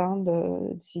fait, hein,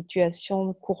 de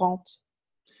situations courantes.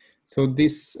 So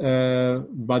this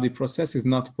body process is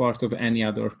not part of any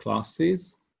other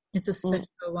classes. It's a special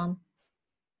one.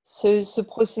 Ce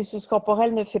processus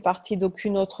corporel ne fait partie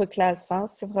d'aucune autre classe, hein.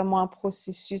 C'est vraiment un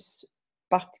processus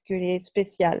particulier,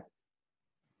 spécial.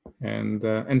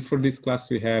 And for this class,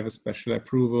 we have a special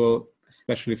approval,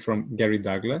 especially from Gary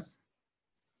Douglas.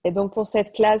 Et donc, pour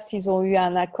cette classe, ils ont eu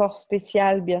un accord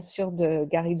spécial, bien sûr, de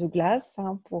Gary Douglas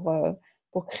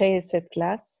pour créer cette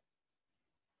classe.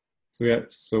 So we are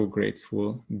so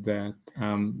grateful that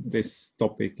this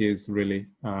topic is really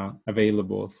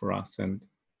available for us and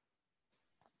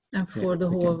for the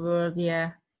whole world,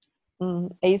 yeah.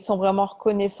 Et ils sont vraiment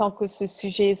reconnaissants que ce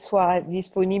sujet soit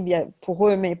disponible pour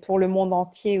eux, mais pour le monde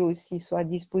entier aussi, soit à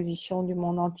disposition du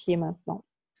monde entier maintenant.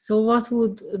 So what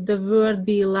would the world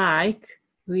be like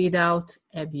without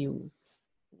abuse?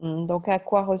 Donc, à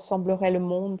quoi ressemblerait le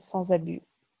monde sans abus?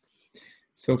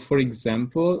 So, for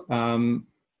example,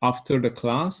 after the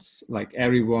class, like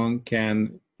everyone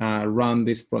can run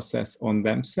this process on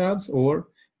themselves or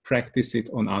practice it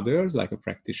on others, like a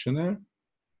practitioner.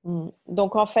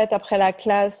 Donc, en fait, après la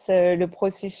classe, le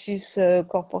processus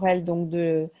corporel donc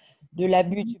de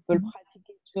l'abus, tu peux le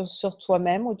pratiquer sur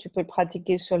toi-même ou tu peux le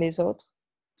pratiquer sur les autres.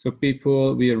 So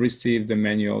people will receive the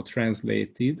manual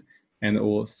translated and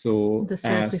also The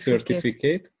a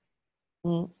certificate.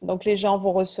 Donc, les gens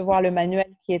vont recevoir le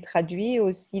manuel qui est traduit et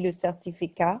aussi le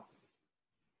certificat.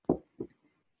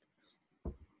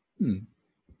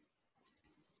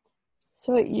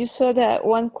 So you saw that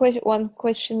one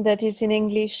question that is in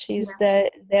English is that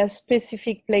there are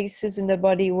specific places in the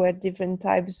body where different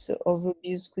types of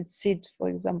abuse could sit, for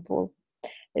example.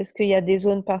 Est-ce qu'il y a des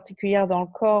zones particulières dans le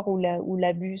corps où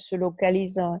l'abus se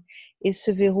localise et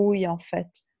se verrouille en fait?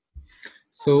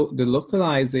 So the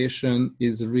localization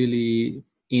is really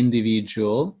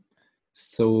individual.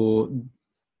 So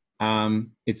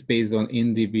it's based on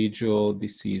individual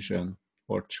decision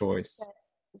or choice.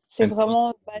 C'est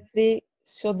vraiment basé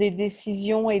sur des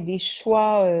décisions et des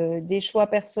choix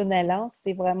personnels. Hein.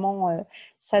 C'est vraiment,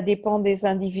 ça dépend des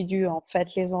individus en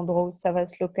fait, les endroits où ça va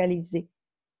se localiser.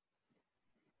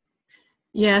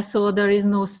 Yeah, so there is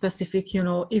no specific,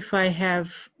 if I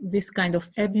have this kind of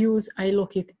abuse, I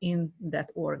look it in that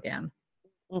organ.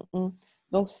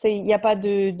 Donc, il n'y a pas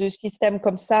de système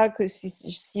comme ça que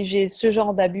si j'ai ce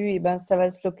genre d'abus, eh ben, ça va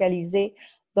se localiser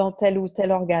dans tel ou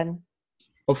tel organe.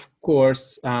 Of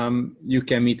course, you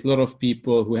can meet a lot of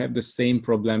people who have the same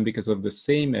problem because of the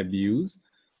same abuse,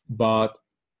 but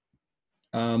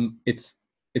it's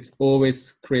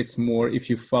always creates more if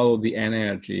you follow the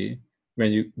energy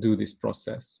when you do this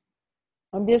process.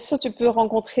 Bien sûr, tu peux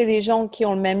rencontrer des gens qui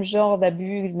ont le même genre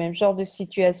d'abus, le même genre de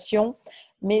situation,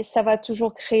 mais ça va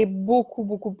toujours créer beaucoup,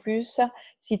 beaucoup plus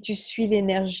si tu suis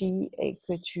l'énergie et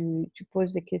que tu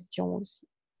poses des questions aussi.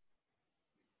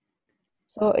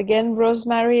 So again,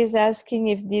 Rosemary is asking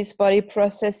if this body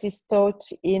process is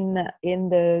taught in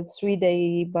the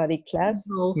 3-day body class.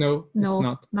 No, it's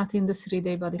not. Not in the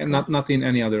 3-day body and class. Not in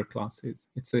any other classes.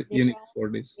 It's a unique for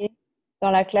this. Dans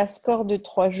la classe corps de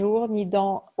 3 jours, ni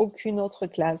dans aucune autre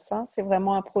classe. Hein. C'est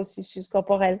vraiment un processus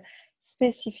corporel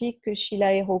spécifique que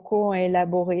Sheila et Rocco ont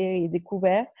élaboré et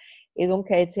découvert, et donc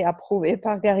a été approuvé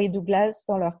par Gary Douglas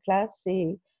dans leur classe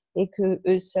et que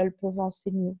eux seuls peuvent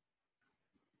enseigner.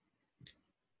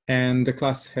 And the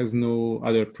class has no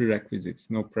other prerequisites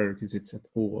at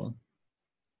all.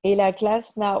 Et la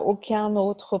classe n'a aucun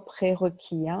autre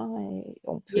prérequis. Hein,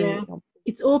 et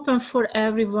it's open for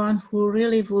everyone who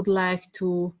really would like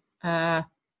to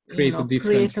create a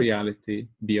different reality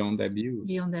beyond abuse.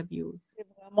 Beyond abuse. C'est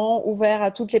vraiment ouvert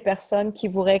à toutes les personnes qui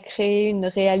voudraient créer une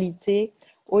réalité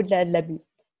au-delà de l'abus.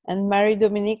 And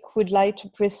Marie-Dominique would like to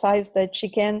precise that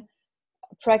she can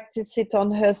practice it on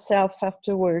herself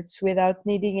afterwards without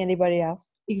needing anybody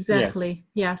else. Exactly,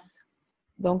 yes.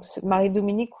 Donc,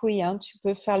 Marie-Dominique, oui, hein, tu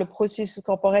peux faire le processus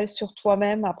corporel sur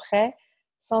toi-même après,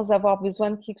 sans avoir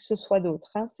besoin de qui que ce soit d'autre.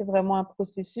 Hein. C'est vraiment un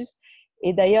processus.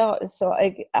 Et d'ailleurs, so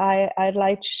I'd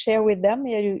like to share with them,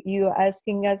 you're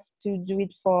asking us to do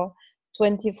it for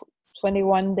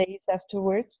 21 days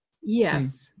afterwards.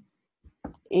 Yes.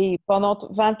 Et pendant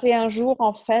 21 jours,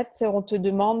 en fait, on te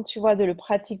demande, tu vois, de le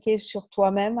pratiquer sur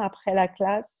toi-même après la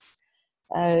classe,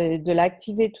 de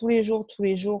l'activer tous les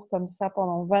jours, comme ça,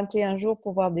 pendant 21 jours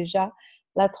pour voir déjà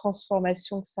la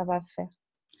transformation que ça va faire.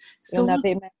 Et So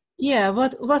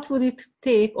what would it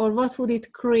take or what would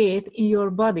it create in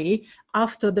your body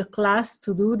after the class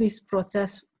to do this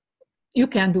process? You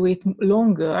can do it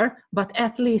longer, but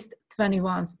at least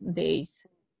 21 days.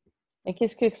 Et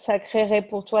qu'est-ce que ça créerait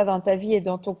pour toi dans ta vie et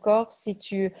dans ton corps si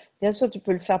bien sûr, tu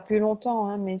peux le faire plus longtemps,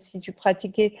 hein, mais si tu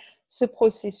pratiquais ce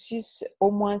processus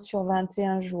au moins sur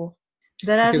 21 jours.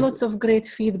 There are lots of great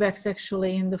feedbacks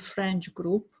actually in the French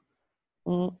group.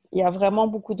 Il y a vraiment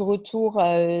beaucoup de retours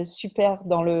super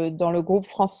dans le groupe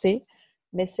français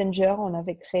Messenger. On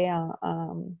avait créé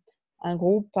un un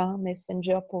groupe, un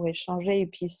messenger pour échanger et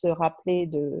puis se rappeler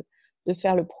de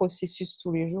faire le processus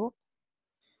tous les jours.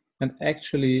 And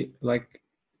actually, like,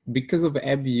 because of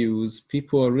abuse,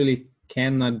 people really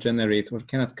cannot generate or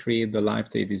cannot create the life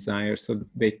they desire. So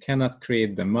they cannot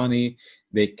create the money,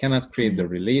 they cannot create the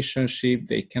relationship,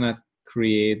 they cannot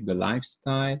create the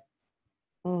lifestyle.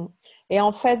 Et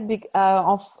en fait,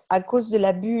 à cause de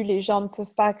l'abus, les gens ne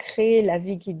peuvent pas créer la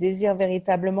vie qu'ils désirent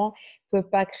véritablement, ne peuvent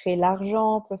pas créer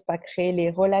l'argent, ne peuvent pas créer les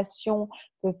relations,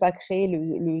 ne peuvent pas créer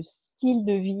le style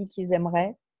de vie qu'ils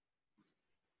aimeraient.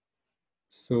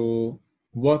 So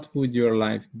what would your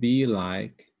life be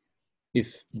like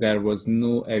if there was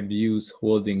no abuse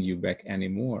holding you back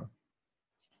anymore?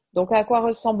 Donc, à quoi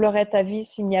ressemblerait ta vie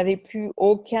s'il n'y avait plus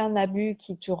aucun abus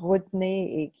qui te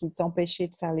retenait et qui t'empêchait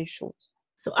de faire les choses?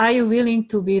 So are you willing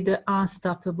to be the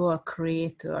unstoppable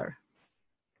creator?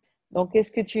 Donc,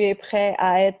 est-ce que tu es prêt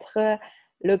à être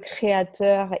le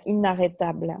créateur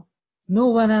inarrêtable?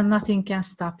 No one and nothing can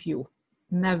stop you.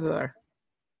 Never.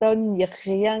 Personne ni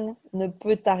rien ne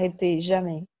peut t'arrêter,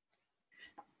 jamais.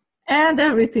 And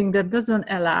everything that doesn't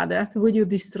allow that, would you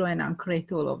destroy and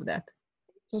uncreate all of that?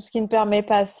 Tout ce qui ne permet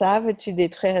pas ça, veux-tu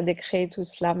détruire et décréer tout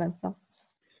cela maintenant?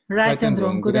 Right and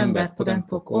wrong, good and bad, put and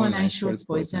poke, all nine shorts,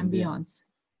 boys and beyonds.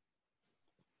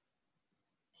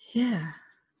 Yeah.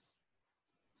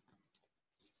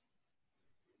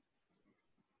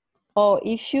 Oh,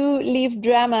 if you live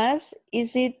dramas,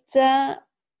 is it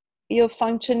you're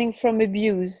functioning from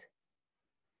abuse?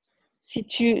 Si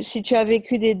tu as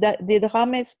vécu des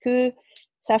drames, est-ce que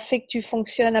ça fait que tu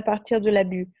fonctionnes à partir de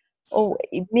l'abus? Oh,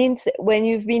 it means when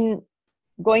you've been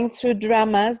going through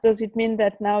dramas, does it mean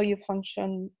that now you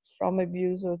function from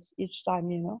abuse each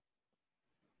time, you know?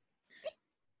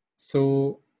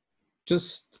 So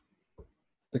just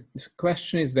the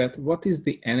question is that what is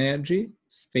the energy,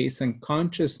 space, and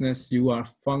consciousness you are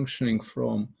functioning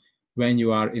from when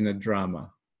you are in a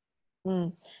drama?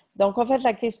 Donc, en fait,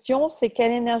 la question, c'est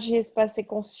quelle énergie, espace et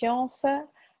conscience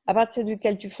à partir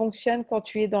duquel tu fonctionnes quand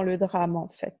tu es dans le drame, en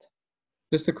fait.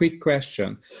 Just a quick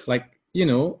question. Like, you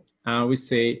know, we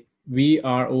say we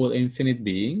are all infinite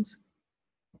beings.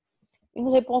 Une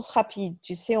réponse rapide.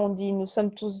 Tu sais, on dit nous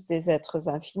sommes tous des êtres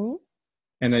infinis.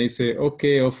 And then you say,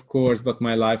 okay, of course, but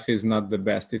my life is not the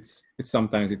best. It's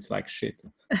sometimes it's like shit.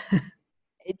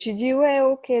 Et tu dis, ouais,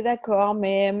 ok, d'accord,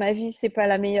 mais ma vie, c'est pas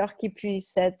la meilleure qui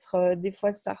puisse être. Des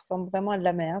fois, ça ressemble vraiment à de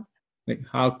la merde. Like,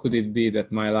 how could it be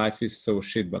that my life is so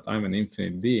shit, but I'm an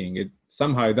infinite being?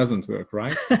 Somehow it doesn't work,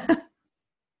 right?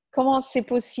 Comment c'est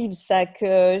possible, ça,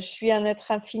 que je suis un être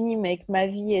infini, mais que ma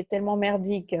vie est tellement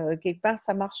merdique? Quelque part,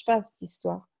 ça marche pas, cette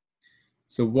histoire.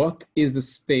 So what is the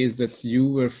space that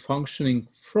you were functioning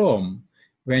from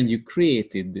when you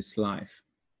created this life?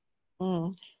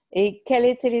 Et quel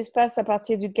était l'espace à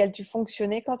partir duquel tu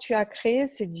fonctionnais quand tu as créé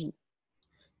cette vie?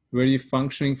 Were you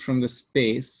functioning from the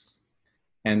space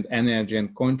and energy and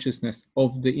consciousness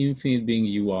of the infinite being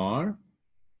you are?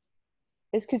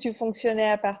 Est-ce que tu fonctionnais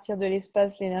à partir de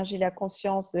l'espace, l'énergie, la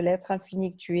conscience de l'être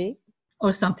infini que tu es?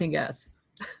 Or something else.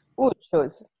 Ou autre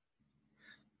chose.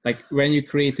 Like when you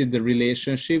created the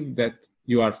relationship that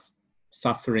you are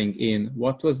suffering in,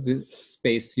 what was the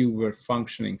space you were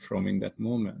functioning from in that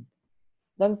moment?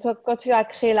 Donc, toi, quand tu as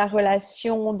créé la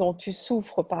relation dont tu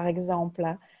souffres, par exemple,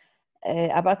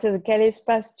 à partir de quel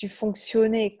espace tu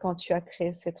fonctionnais quand tu as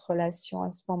créé cette relation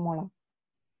à ce moment-là?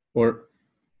 Or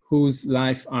whose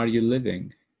life are you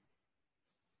living?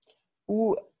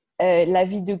 Ou la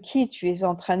vie de qui tu es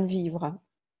en train de vivre?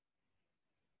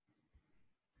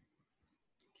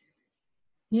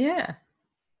 Yeah.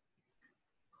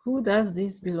 Who does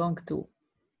this belong to?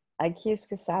 À qui est-ce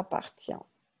que ça appartient?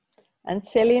 And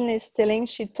Céline is telling,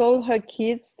 she told her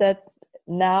kids that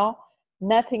now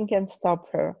nothing can stop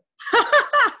her.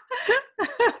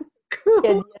 Cool.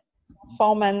 Elle dit à ses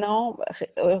enfants maintenant,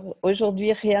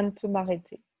 aujourd'hui, rien ne peut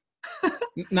m'arrêter.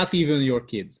 Not even your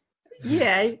kids.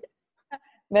 Yeah.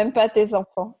 Même pas tes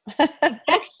enfants.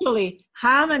 Actually,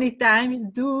 how many times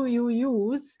do you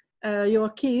use your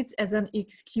kids as an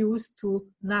excuse to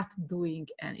not doing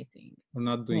anything? Or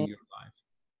not doing your life.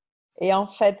 Et en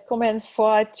fait, combien de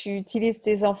fois tu utilises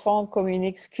tes enfants comme une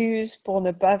excuse pour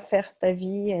ne pas faire ta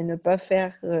vie et ne pas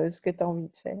faire ce que tu as envie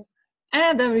de faire?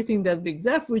 And everything that brings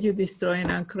up, would you destroy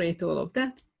and uncreate all of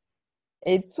that?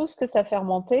 Et tout ce que ça fait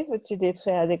remonter, veux-tu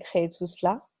détruire et décréer tout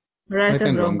cela? Right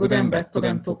and wrong, good and bad, put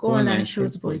and poke, all nine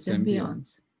shorts, boys and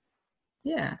beyonds.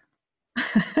 Yeah.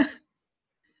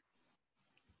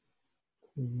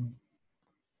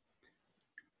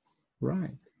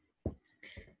 Right.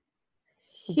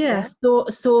 Yeah,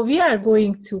 so we are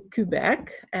going to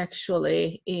Quebec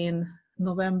actually in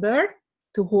November.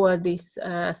 to hold this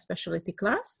specialty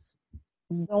class.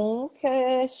 Donc,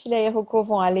 Sheila et Rocco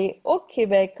vont aller au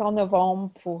Québec en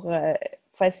novembre pour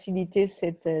faciliter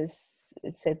cette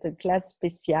classe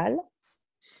spéciale.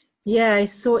 Yeah,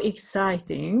 it's so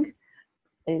exciting.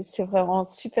 Et c'est vraiment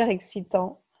super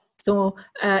excitant. So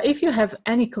if you have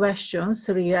any questions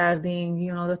regarding,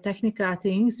 the technical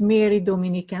things, Mary,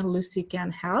 Dominique, and Lucy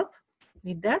can help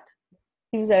with that.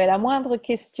 Si vous avez la moindre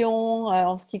question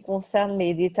en ce qui concerne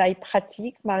les détails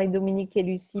pratiques, Marie-Dominique et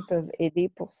Lucie peuvent aider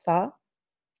pour ça.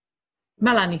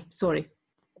 Melanie, sorry.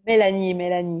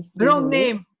 Mélanie. Wrong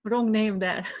désolée. name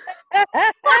there.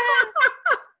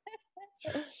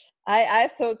 I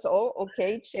thought, oh,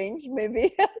 okay, change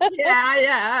maybe.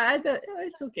 yeah,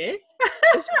 it's okay.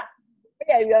 Il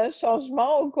y a eu un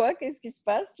changement ou quoi? Qu'est-ce qui se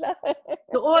passe là?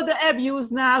 So all the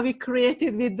abuse now we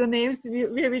created with the names,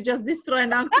 we just destroy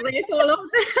and create all of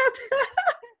that.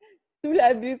 Tout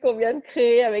l'abus qu'on vient de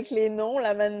créer avec les noms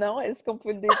là maintenant, est-ce qu'on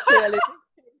peut le détruire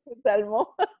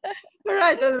totalement?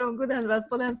 Right, good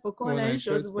for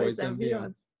boys and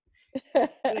beyond.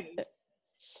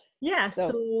 Yeah,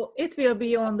 so it will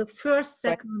be on the 1st,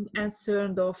 2nd, and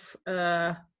 3rd of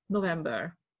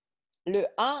November. Le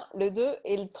 1, le 2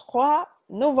 et le 3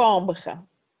 novembre.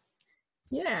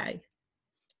 Yeah,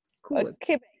 cool. Au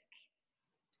Québec.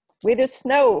 With the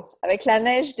snow, avec la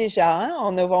neige déjà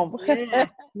en novembre. Yeah.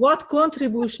 What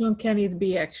contribution can it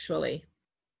be actually?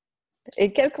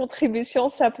 Et quelle contribution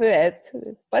ça peut être?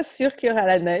 Pas sûr qu'il y aura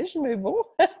la neige, mais bon.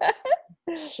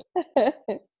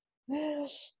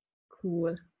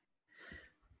 Cool.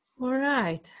 All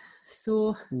right.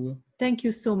 So thank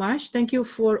you so much. Thank you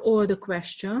for all the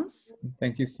questions.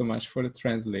 Thank you so much for the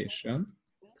translation.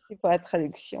 Merci pour la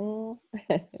traduction.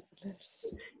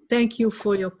 Thank you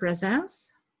for your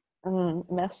presence.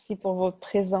 Merci pour votre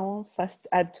présence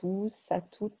à tous, à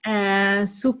toutes. And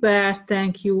super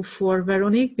thank you for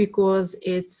Veronique because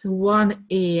it's 1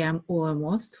 a.m.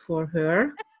 almost for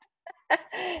her.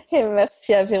 Et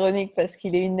merci à Véronique parce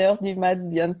qu'il est 1h du mat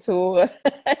bientôt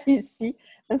ici.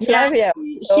 And Flavia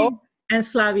also. And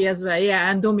Flavia as well, yeah,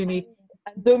 and Dominique.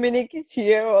 And Dominique is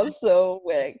here also,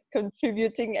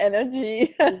 contributing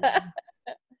energy.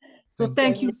 So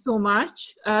thank you so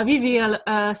much. We will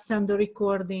send the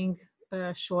recording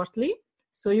shortly,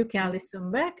 so you can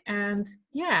listen back. And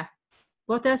yeah,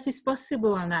 what else is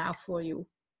possible now for you?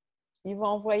 Ils vont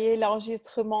envoyer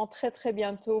l'enregistrement très très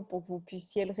bientôt pour que vous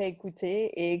puissiez le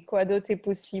réécouter. Et quoi d'autre est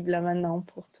possible là maintenant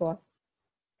pour toi?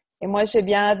 Et moi, j'ai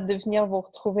bien hâte de venir vous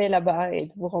retrouver là-bas et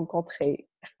de vous rencontrer.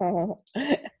 I'm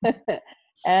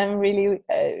really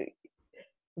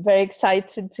very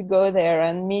excited to go there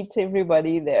and meet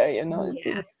everybody there, Yes.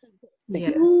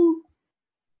 Yeah.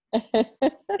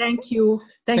 Thank you.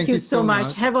 Thank you so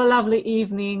much. Have a lovely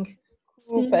evening.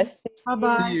 Bye-bye.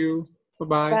 See you.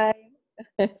 Bye-bye.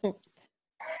 Bye.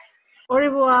 Au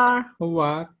revoir. Au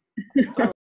revoir.